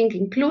about being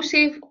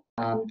inclusive.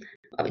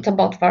 It's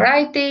about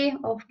variety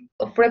of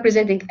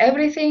representing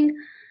everything,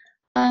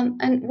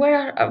 and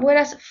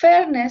whereas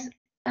fairness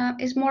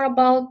is more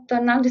about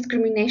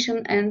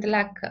non-discrimination and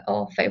lack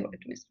of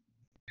favoritism.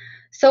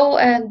 So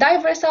a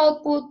diverse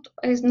output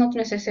is not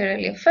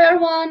necessarily a fair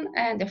one,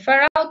 and a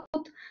fair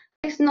output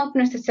is not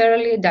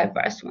necessarily a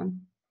diverse one.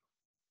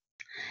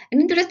 An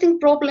interesting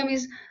problem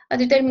is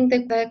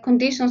determining the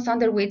conditions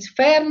under which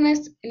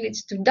fairness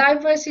leads to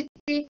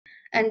diversity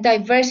and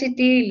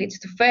diversity leads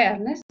to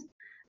fairness.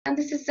 And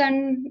this is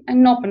an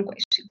open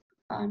question.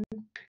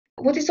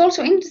 What is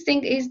also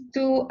interesting is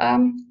to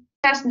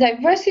cast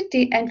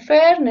diversity and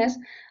fairness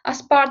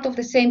as part of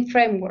the same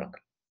framework,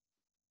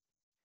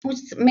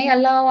 which may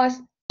allow us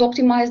to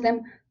optimize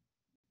them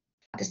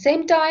at the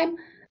same time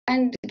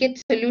and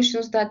get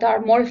solutions that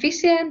are more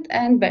efficient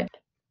and better.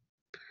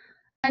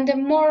 And the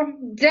more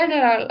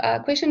general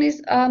question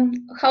is,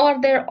 how are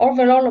their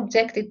overall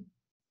objectives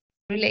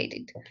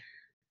related?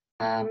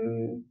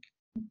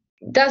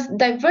 Does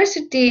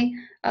diversity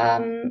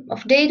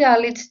of data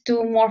leads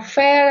to more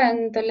fair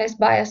and less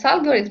biased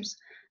algorithms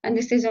and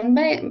decision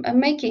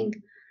making?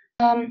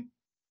 And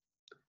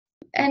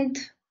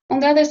on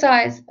the other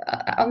side,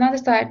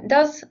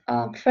 does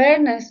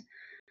fairness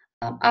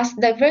as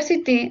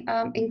diversity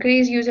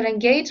increase user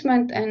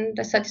engagement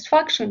and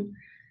satisfaction?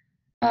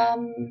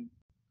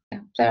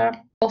 There are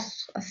both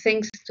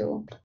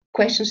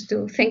questions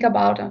to think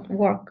about and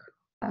work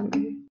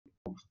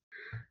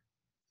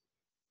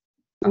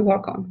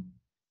on.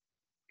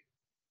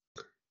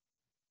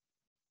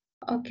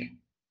 Okay.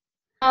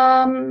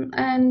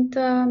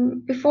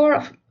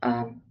 Before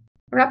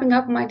wrapping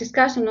up my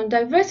discussion on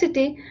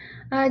diversity,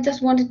 I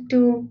just wanted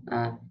to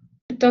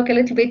talk a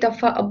little bit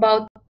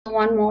about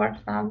one more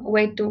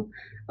way to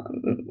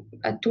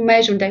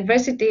measure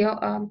diversity.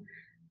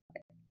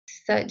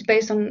 it's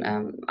based on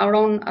our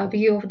own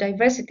view of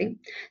diversity.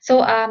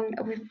 So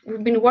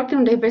we've been working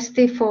on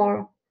diversity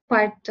for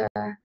quite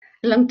a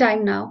long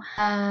time now,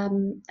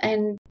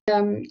 and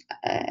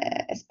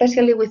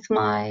especially with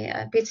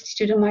my PhD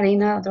student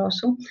Marina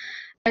Drosu.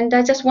 And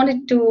I just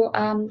wanted to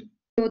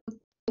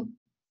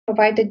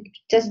provide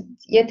just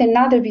yet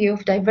another view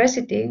of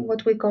diversity,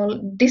 what we call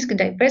disk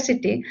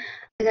diversity,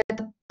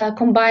 that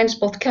combines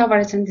both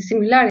coverage and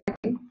dissimilarity.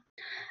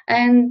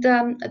 And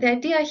the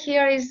idea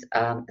here is,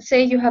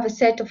 say you have a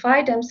set of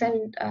items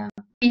and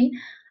P,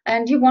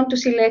 and you want to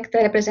select a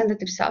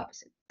representative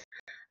subset.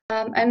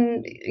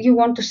 And you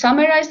want to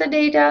summarize the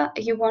data,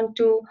 you want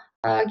to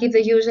give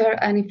the user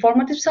an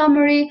informative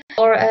summary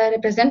or a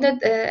representative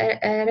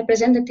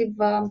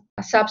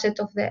subset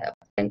of the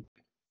data.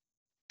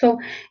 So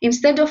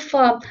instead of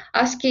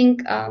asking,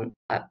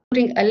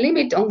 putting a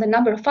limit on the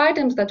number of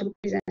items that we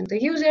present to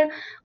the user,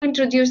 we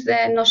introduce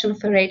the notion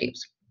of a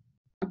radius.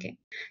 Okay,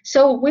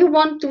 so we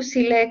want to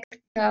select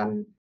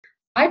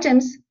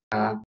items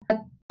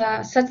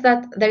such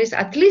that there is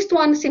at least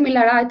one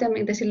similar item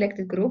in the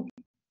selected group,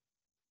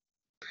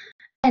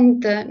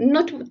 and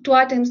not two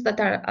items that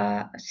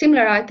are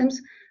similar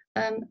items.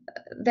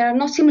 There are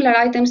no similar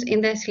items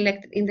in the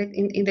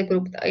the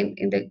group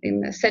in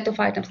the set of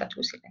items that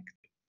we select.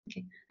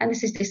 Okay, and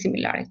this is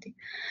dissimilarity.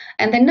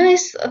 And the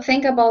nice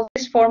thing about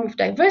this form of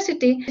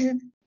diversity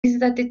is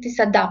that it is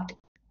adaptive.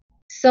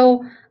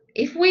 So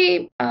if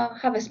we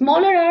have a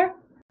smaller R,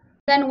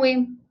 then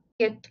we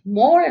get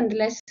more and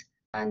less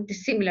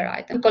dissimilar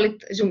items. We call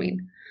it zoom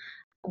in.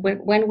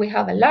 When we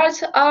have a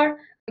large R,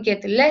 we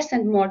get less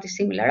and more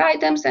dissimilar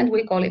items, and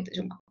we call it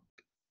zoom out.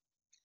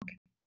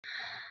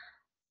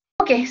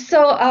 Okay,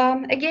 so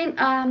again,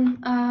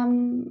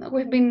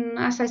 we've been,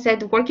 as I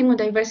said, working on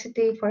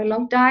diversity for a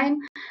long time.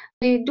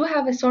 We do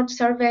have a short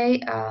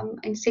survey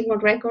in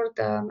SIGMOD record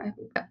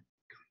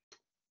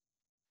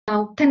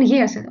now 10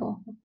 years ago.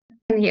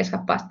 10 years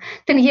have passed,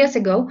 10 years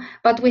ago,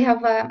 but we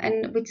have,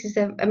 which is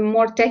a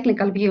more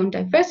technical view on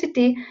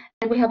diversity,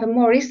 and we have a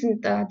more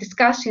recent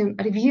discussion,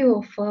 a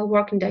review of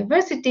work in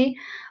diversity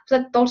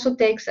that also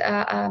takes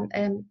a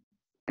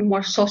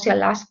more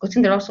social aspects,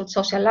 and there are also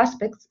social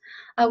aspects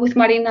with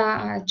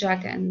Marina,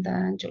 Jack, and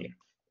Julia.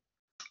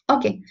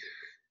 Okay.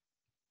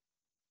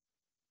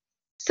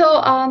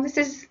 So this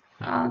is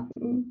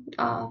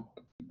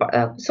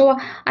so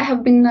I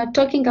have been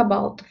talking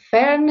about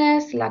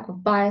fairness, lack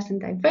of bias, and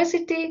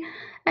diversity,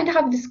 and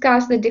have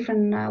discussed the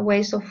different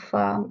ways of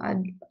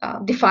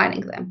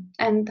defining them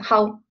and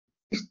how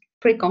these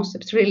three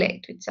concepts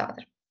relate to each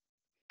other.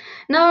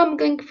 Now I'm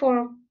going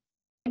to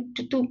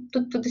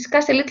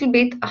discuss a little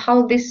bit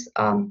how these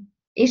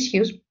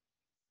issues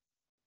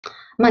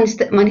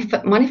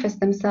manifest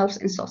themselves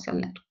in social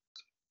networks.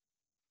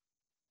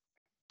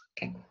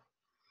 Okay.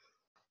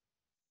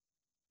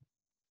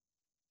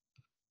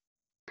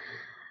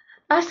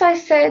 As I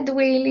said,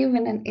 we live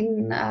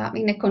in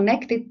a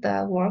connected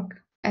world,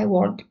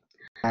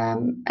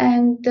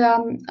 and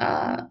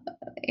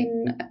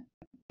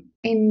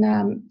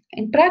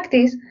in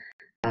practice,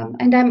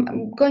 and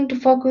I'm going to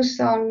focus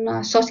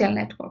on social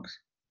networks.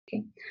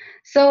 Okay,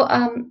 so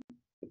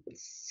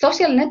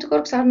social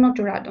networks are not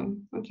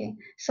random. Okay,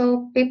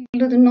 so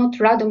people do not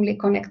randomly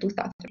connect with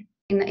others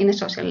in a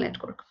social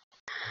network.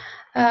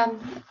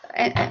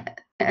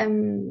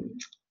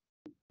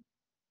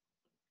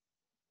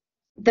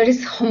 There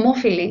is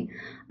homophily,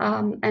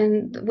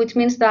 and which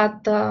means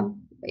that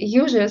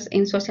users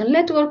in social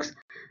networks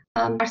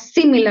are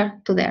similar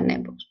to their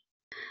neighbors.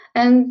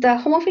 And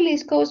homophily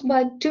is caused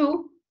by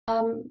two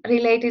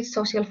related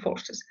social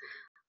forces.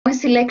 One,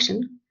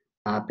 selection.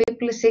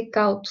 People seek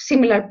out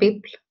similar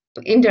people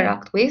to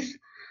interact with,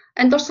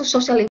 and also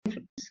social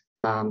influence.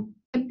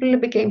 People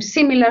became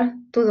similar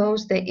to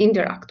those they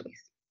interact with.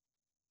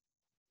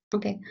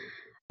 Okay.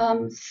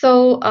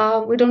 So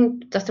we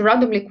don't just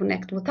randomly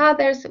connect with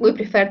others. We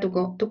prefer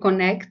to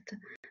connect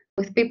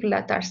with people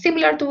that are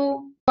similar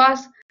to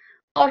us,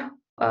 or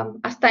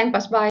as time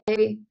passed by,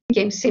 we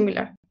became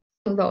similar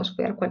to those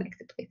we are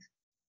connected with.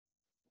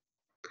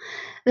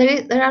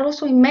 There are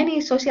also in many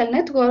social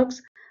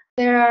networks,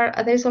 there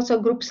is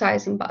also group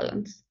size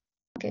imbalance.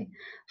 Okay,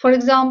 for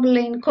example,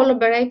 in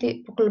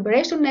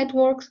collaboration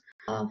networks,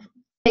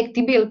 like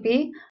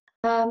DBLP,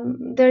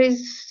 there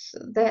is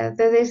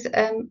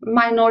a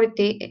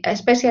minority,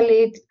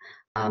 especially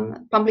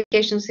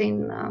publications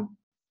in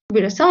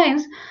computer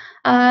science.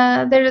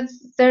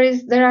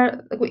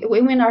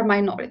 Women are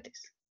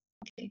minorities.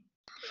 Okay,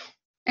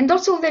 and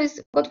also there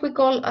is what we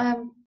call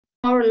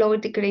power law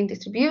degree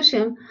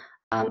distribution,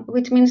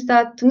 which means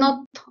that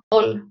not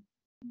all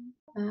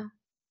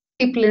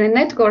people in a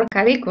network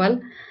are equal.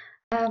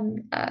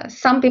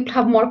 Some people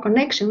have more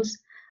connections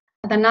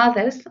than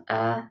others.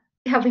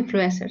 They have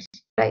influencers,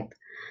 right?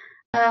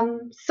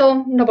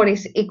 So nobody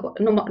is equal.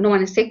 No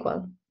one is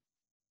equal.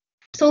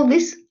 So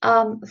these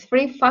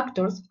three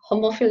factors,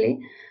 homophily,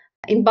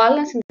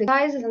 imbalance in the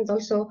sizes, and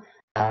also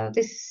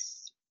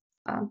this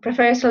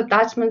preferential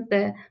attachment,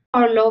 the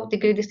power law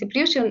degree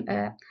distribution,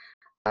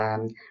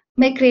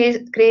 may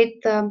create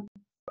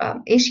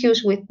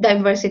issues with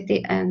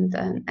diversity and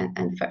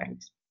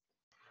fairness.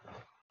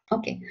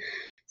 Okay,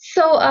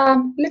 so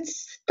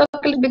let's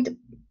talk a little bit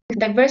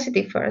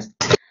diversity first.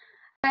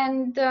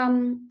 And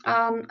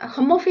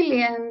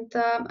homophily and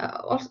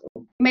also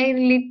may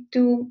lead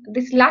to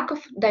this lack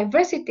of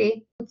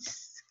diversity, which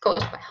is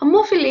caused by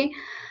homophily,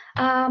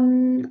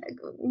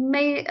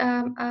 may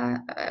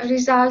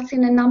result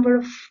in a number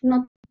of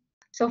not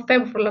so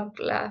favorable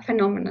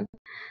phenomena.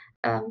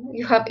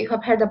 You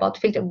have heard about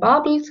filter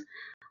bubbles,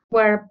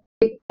 where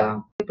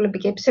people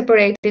became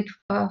separated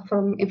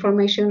from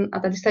information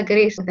that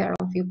disagrees with their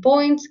own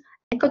viewpoints.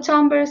 Echo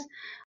chambers,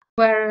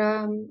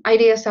 where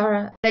ideas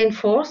are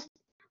reinforced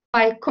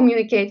by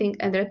communicating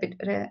and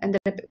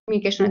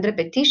communication and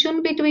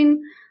repetition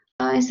between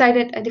inside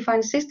a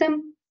defined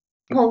system.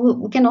 Well,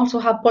 we can also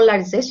have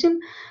polarization,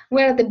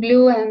 where the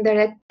blue and the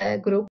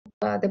red group,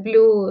 the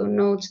blue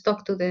nodes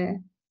talk to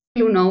the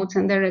blue nodes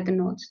and the red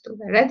nodes to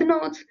the red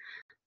nodes,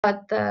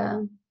 but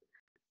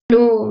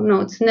blue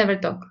nodes never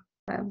talk,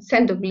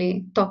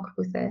 sensibly talk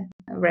with the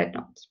red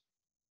nodes.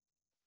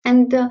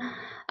 And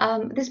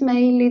this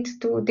may lead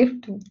to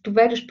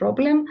various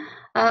problems.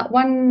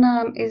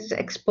 One is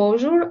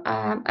exposure.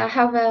 I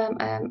have a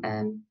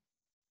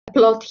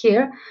plot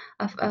here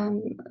of,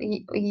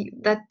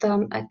 that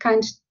I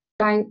kind of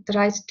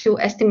tries to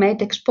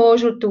estimate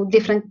exposure to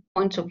different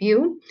points of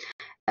view.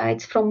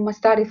 It's from a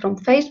study from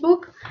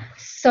Facebook.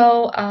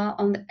 So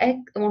on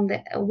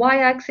the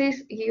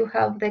y-axis, you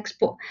have the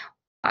exposure.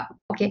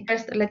 Okay,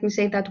 first let me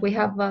say that we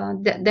have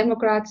the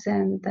Democrats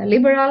and the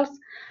liberals,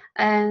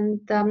 and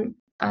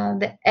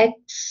the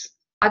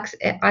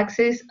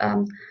x-axis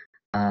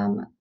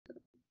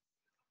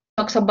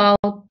talks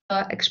about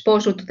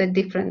exposure to the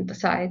different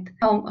side.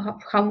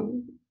 How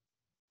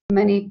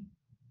many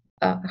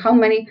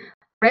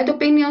red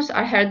opinions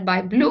are heard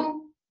by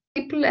blue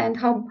people, and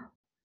how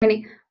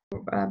many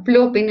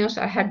blue opinions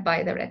are heard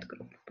by the red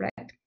group,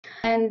 right?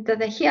 And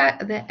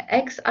the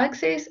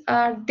x-axis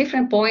are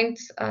different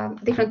points,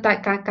 different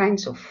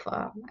kinds of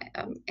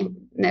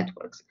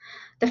networks.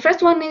 The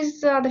first one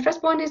is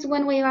point is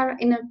when we are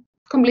in a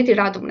completely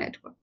random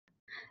network.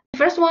 The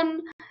first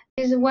one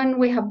is when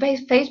we have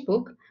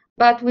Facebook,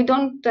 but we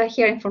don't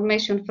hear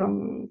information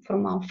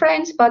from our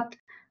friends, but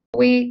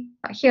we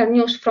hear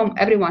news from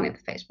everyone in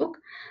Facebook.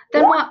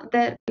 Then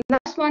the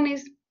last one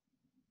is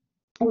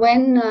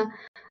when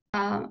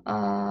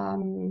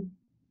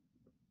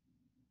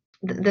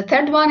the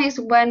third one is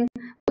when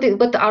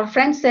what our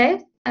friends say,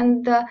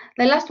 and the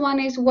last one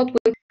is what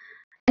we.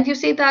 And you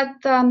see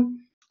that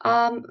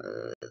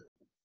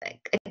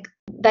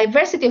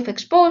diversity of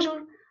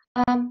exposure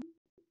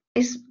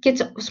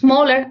gets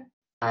smaller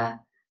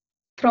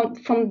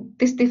from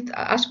this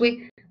as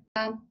we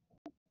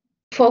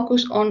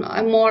focus on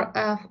a more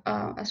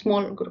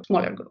smaller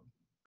group,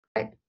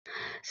 right?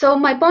 So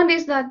my point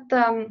is that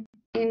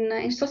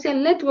in social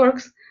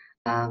networks,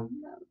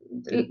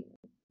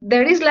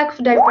 there is lack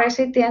of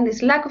diversity, and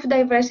this lack of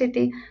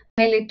diversity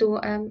may lead to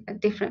a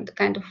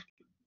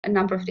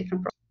number of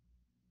different problems.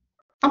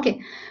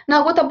 Okay,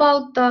 now what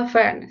about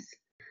fairness?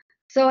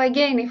 So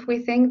again, if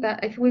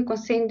we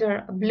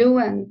consider blue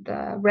and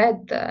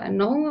red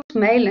nodes,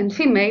 male and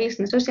females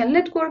in a social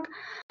network,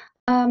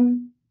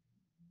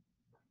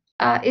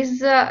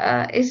 is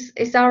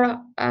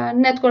our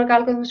network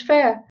algorithms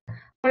fair?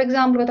 For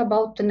example, what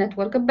about the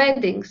network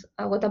embeddings?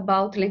 What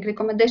about link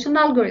recommendation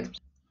algorithms?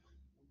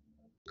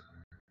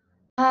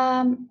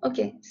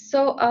 Okay,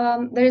 so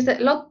there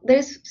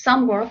is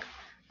some work.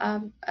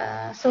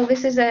 So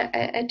this is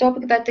a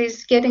topic that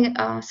is getting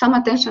some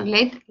attention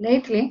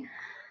lately.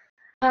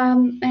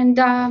 And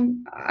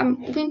I'm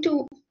going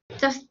to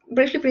just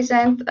briefly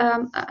present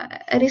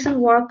a recent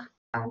work,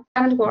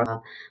 current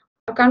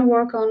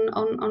work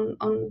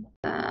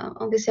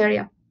on this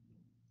area.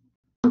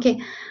 Okay,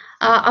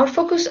 our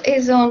focus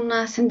is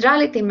on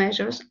centrality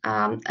measures,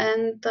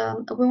 and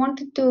we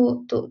wanted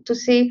to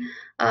see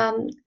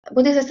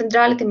what is a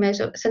centrality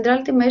measure.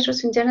 Centrality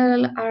measures in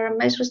general are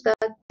measures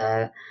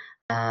that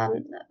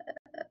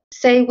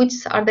say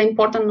which are the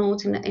important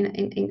nodes in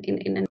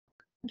an.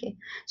 Okay,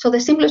 so the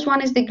simplest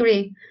one is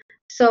degree.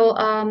 So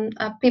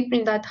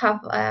people that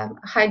have a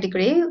high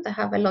degree, that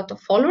have a lot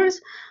of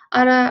followers,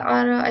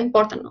 are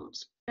important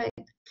nodes, right?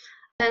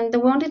 And we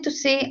wanted to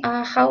see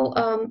how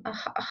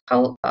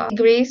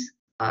degrees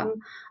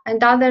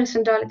and other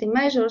centrality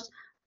measures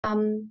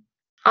do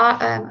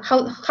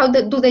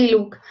they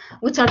look?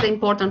 Which are the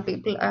important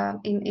people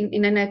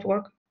in a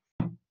network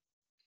in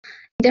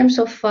terms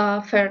of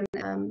fairness?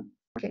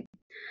 Okay.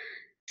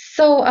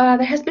 So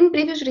there has been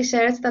previous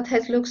research that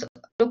has look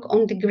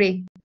on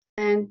degree,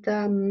 and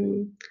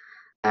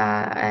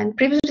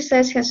previous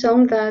research has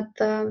shown that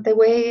the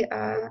way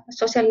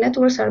social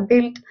networks are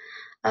built,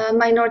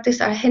 minorities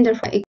are hindered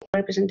from equal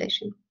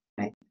representation,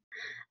 right?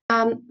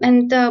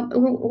 And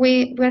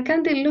we are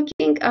currently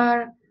looking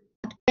at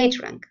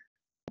PageRank.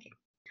 Okay.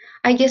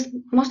 I guess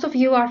most of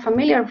you are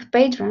familiar with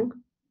PageRank.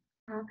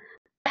 I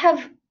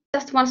have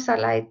just one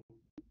slide.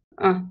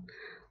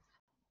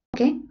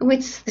 Okay,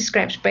 which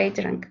describes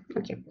PageRank.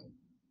 Okay,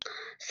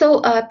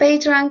 So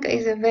PageRank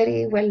is a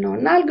very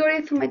well-known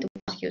algorithm. It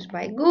was used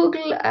by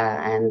Google,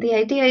 and the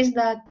idea is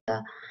that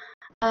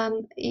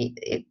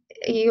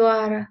you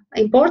are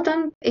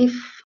important if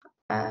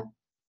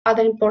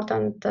other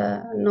important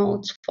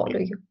nodes follow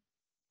you.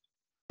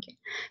 Okay.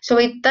 So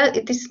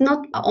it is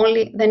not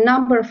only the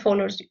number of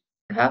followers you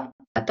have,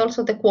 but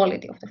also the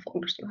quality of the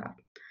followers you have.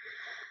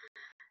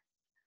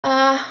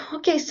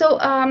 Okay, so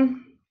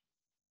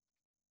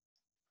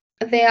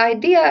the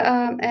idea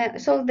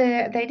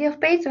the idea of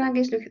PageRank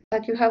is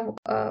that you have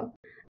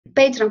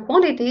PageRank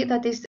quantity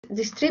that is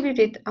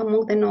distributed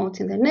among the nodes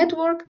in the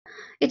network.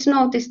 Each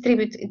node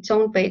distributes its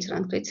own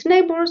PageRank to its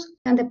neighbors,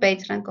 and the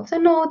PageRank of the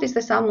node is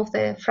the sum of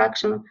the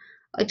fraction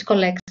it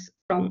collects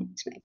from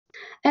its neighbors.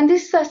 And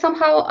this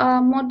somehow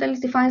model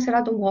defines a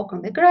random walk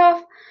on the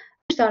graph.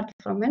 You start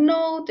from a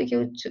node,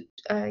 you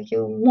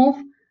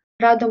move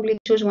randomly,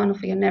 choose one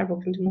of your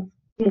neighbors and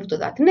move to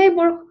that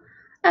neighbor,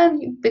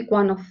 and you pick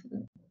one of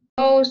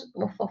those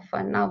of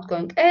an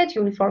outgoing edge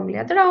uniformly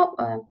at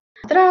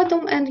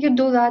random, and you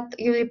do that.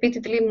 You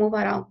repeatedly move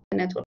around the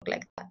network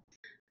like that.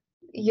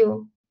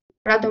 You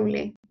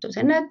randomly choose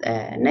a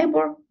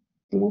neighbor,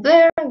 move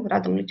there,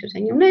 randomly choose a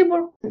new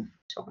neighbor, and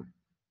so on.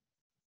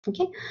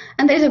 Okay,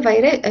 and there is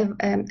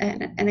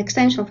an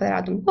extension of the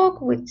random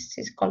walk, which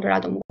is called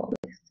random walk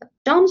with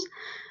Jones,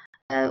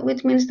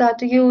 which means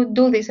that you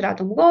do this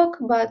random walk,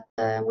 but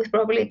with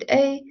probability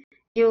A,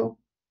 you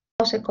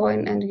toss a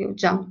coin and you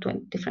jump to a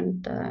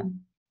different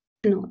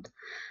node.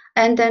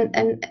 And then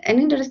an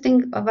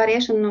interesting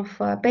variation of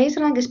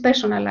PageRank is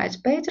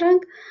personalized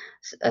PageRank.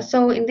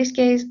 So in this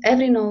case,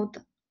 every node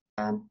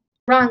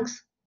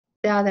ranks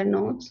the other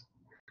nodes.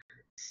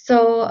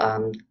 So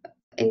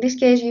in this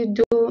case, you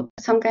do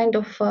some kind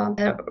of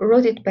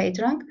routed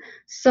PageRank.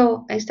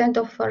 So instead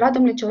of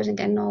randomly choosing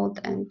a node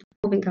and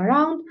moving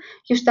around,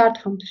 you start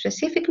from the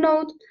specific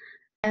node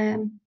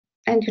and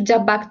you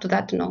jump back to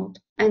that node.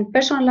 And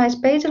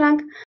personalized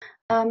PageRank,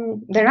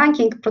 the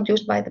ranking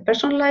produced by the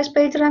personalized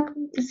PageRank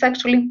is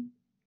actually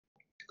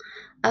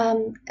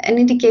an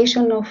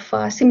indication of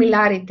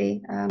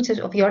similarity, which is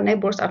of your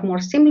neighbors are more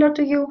similar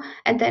to you,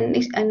 and then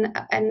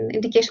an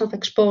indication of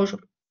exposure,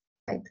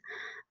 right?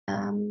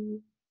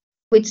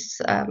 Which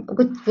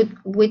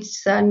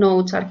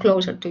nodes are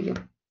closer to you.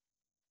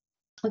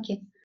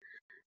 Okay,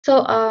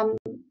 so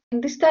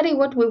in this study,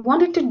 what we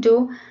wanted to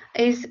do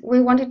is we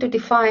wanted to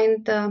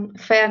define the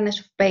fairness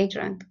of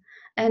PageRank,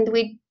 and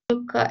we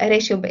took a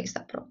ratio-based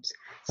approach.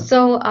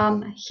 So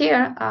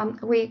here,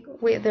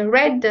 the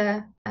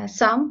red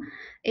sum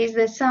is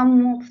the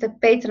sum of the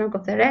PageRank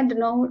of the red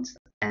nodes,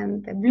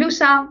 and the blue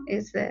sum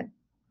is the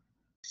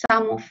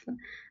sum of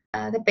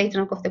the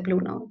PageRank of the blue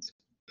nodes.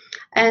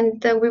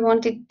 And we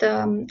wanted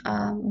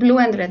blue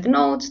and red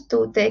nodes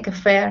to take a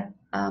fair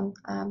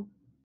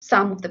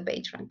sum of the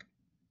PageRank.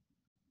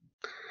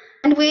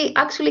 And we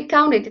actually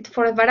counted it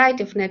for a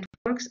variety of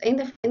networks. In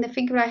the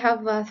figure, I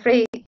have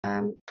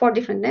 4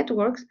 different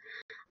networks.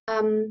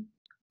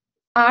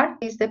 R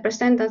is the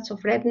percentage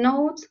of red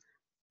nodes.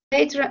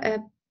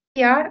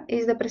 PR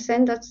is the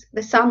percentage,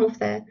 the sum of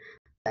the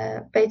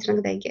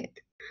PageRank they get.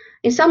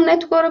 In some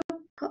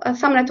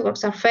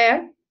networks are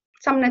fair,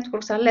 some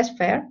networks are less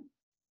fair.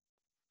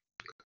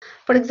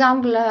 For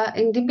example,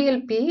 in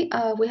DBLP,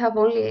 we have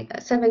only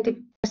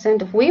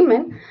 70% of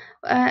women,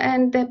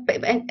 and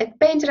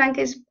PageRank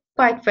is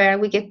quite fair.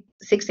 We get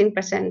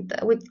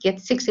 16%. We get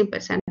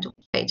 16% of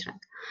PageRank.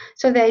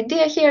 So the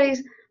idea here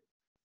is,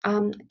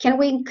 can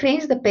we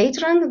increase the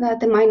PageRank that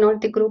the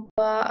minority group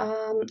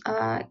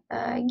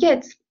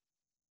gets?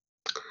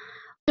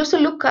 We also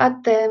look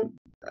at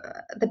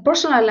the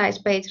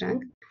personalized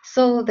PageRank.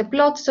 So the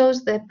plot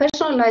shows the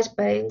personalized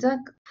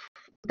PageRank,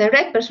 the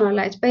red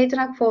personalized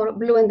PageRank for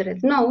blue and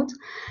red nodes,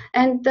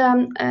 and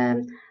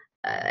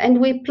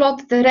we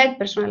plot the red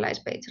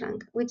personalized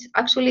PageRank, which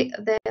actually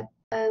the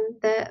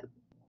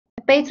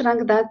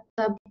PageRank that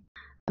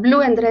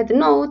blue and red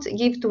nodes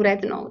give to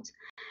red nodes.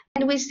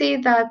 And we see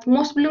that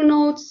most blue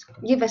nodes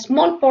give a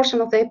small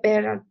portion of their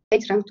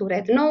PageRank to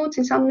red nodes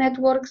in some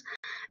networks,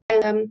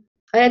 and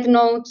red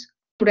nodes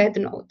to red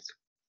nodes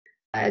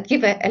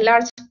give a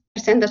large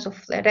percentage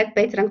of the red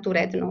PageRank to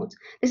red nodes.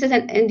 This is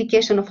an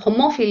indication of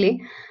homophily,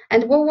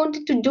 and what we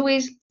wanted to do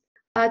is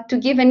to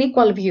give an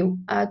equal view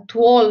to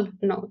all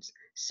nodes.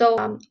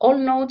 So all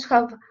nodes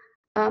have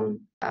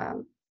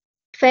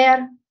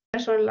fair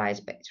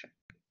personalized PageRank.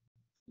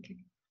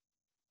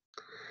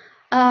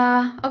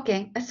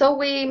 Okay, so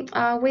we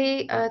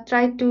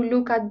tried to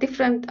look at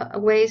different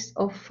ways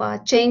of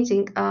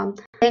changing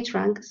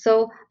PageRank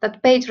so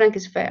that PageRank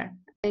is fair,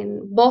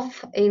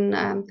 both in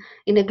a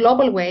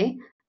global way,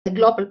 the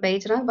global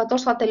PageRank, but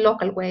also at the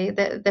local way,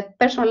 the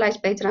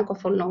personalized PageRank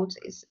of all nodes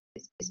is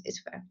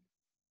fair.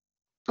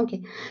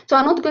 Okay, so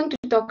I'm not going to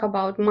talk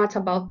much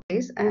about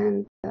this,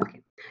 and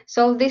okay,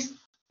 so this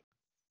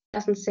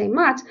doesn't say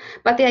much,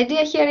 but the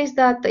idea here is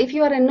that if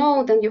you are a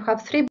node and you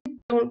have 3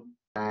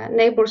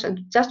 neighbors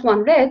and just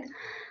 1 red,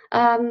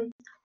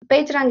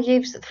 PageRank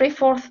gives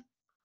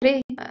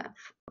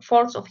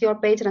 3/4 of your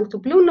PageRank to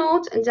blue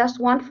nodes and just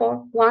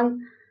 1/4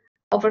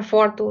 over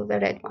 4 to the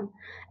red one.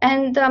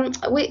 And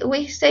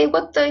we say,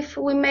 what if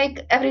we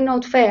make every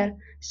node fair?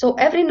 So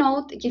every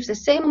node gives the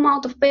same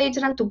amount of page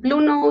rank to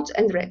blue nodes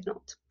and red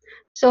nodes.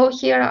 So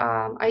here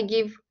I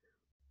give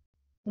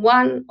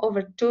 1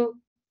 over 2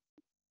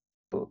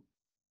 to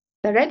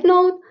the red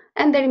node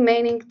and the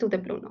remaining to the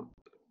blue node.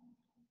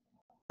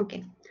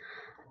 Okay.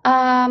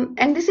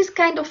 And this is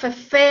kind of a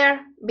fair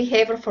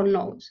behavior for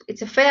nodes.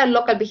 It's a fair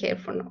local behavior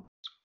for nodes.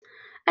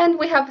 And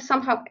we have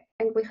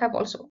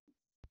also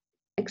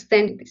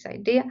extended this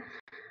idea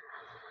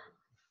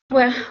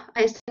where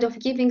instead of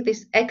giving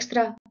this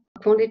extra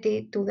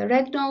quantity to the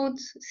red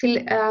nodes,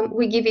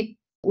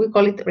 we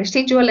call it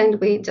residual, and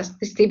we just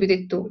distribute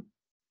it to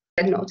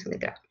red nodes in the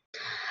graph.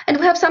 And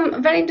we have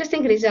some very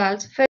interesting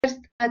results. First,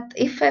 that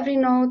if every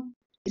node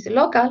is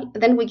local,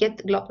 then we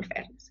get global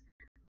fairness.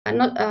 And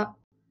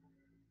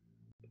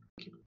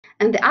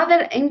the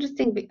other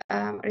interesting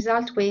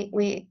result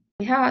we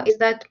have is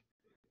that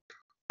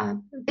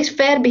this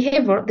fair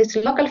behavior, this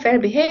local fair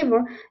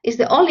behavior, is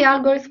the only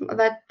algorithm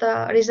that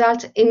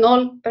results in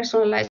all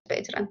personalized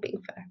page rank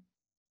being fair.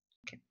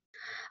 Okay.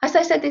 As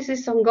I said, this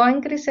is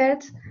ongoing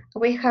research.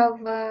 We have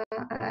a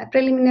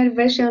preliminary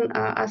version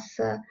as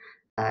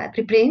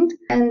preprint,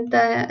 and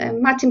a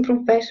much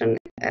improved version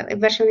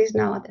is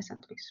now at the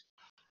samples.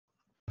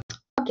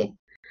 Okay,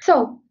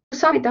 so to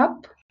sum it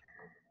up,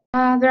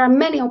 there are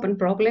many open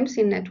problems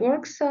in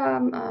networks,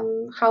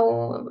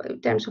 how in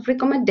terms of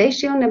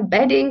recommendation,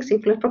 embeddings,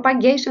 influence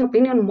propagation,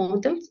 opinion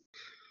models.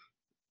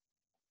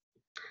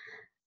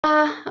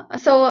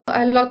 So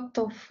a lot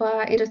of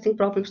interesting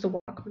problems to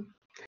work on.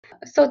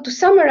 So to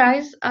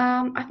summarize,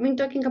 I've been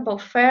talking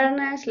about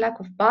fairness, lack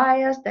of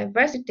bias,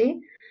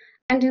 diversity,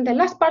 and in the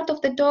last part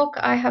of the talk,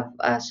 I have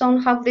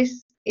shown how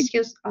these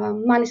issues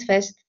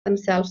manifest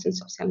themselves in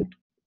social networks.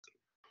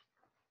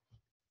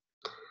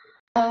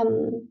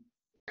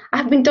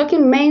 I've been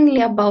talking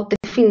mainly about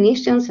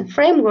definitions and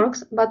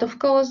frameworks, but of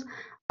course,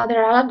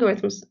 there are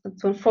algorithms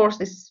to enforce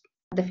these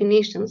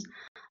definitions,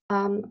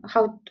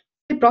 how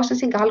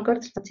pre-processing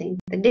algorithms that change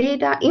the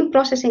data,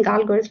 in-processing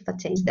algorithms that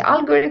change the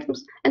algorithms,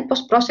 and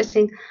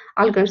post-processing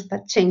algorithms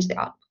that change the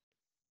output.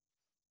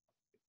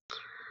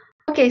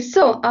 Okay,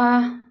 so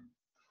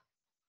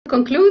to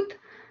conclude,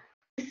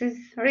 this is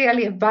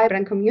really a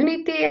vibrant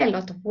community, a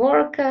lot of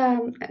work.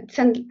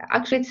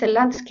 Actually, it's a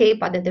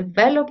landscape at the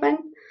development.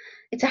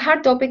 It's a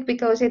hard topic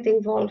because it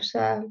involves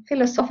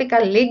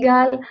philosophical,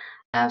 legal,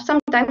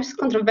 sometimes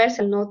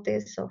controversial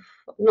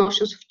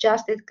notions of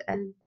justice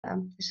and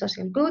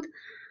social good.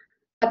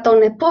 But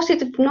on a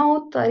positive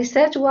note,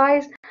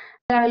 research-wise,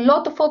 there are a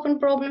lot of open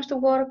problems to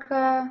work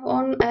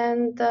on,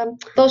 and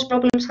those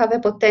problems have a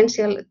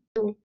potential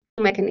to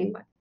make an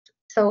impact.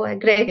 So a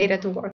great area to work.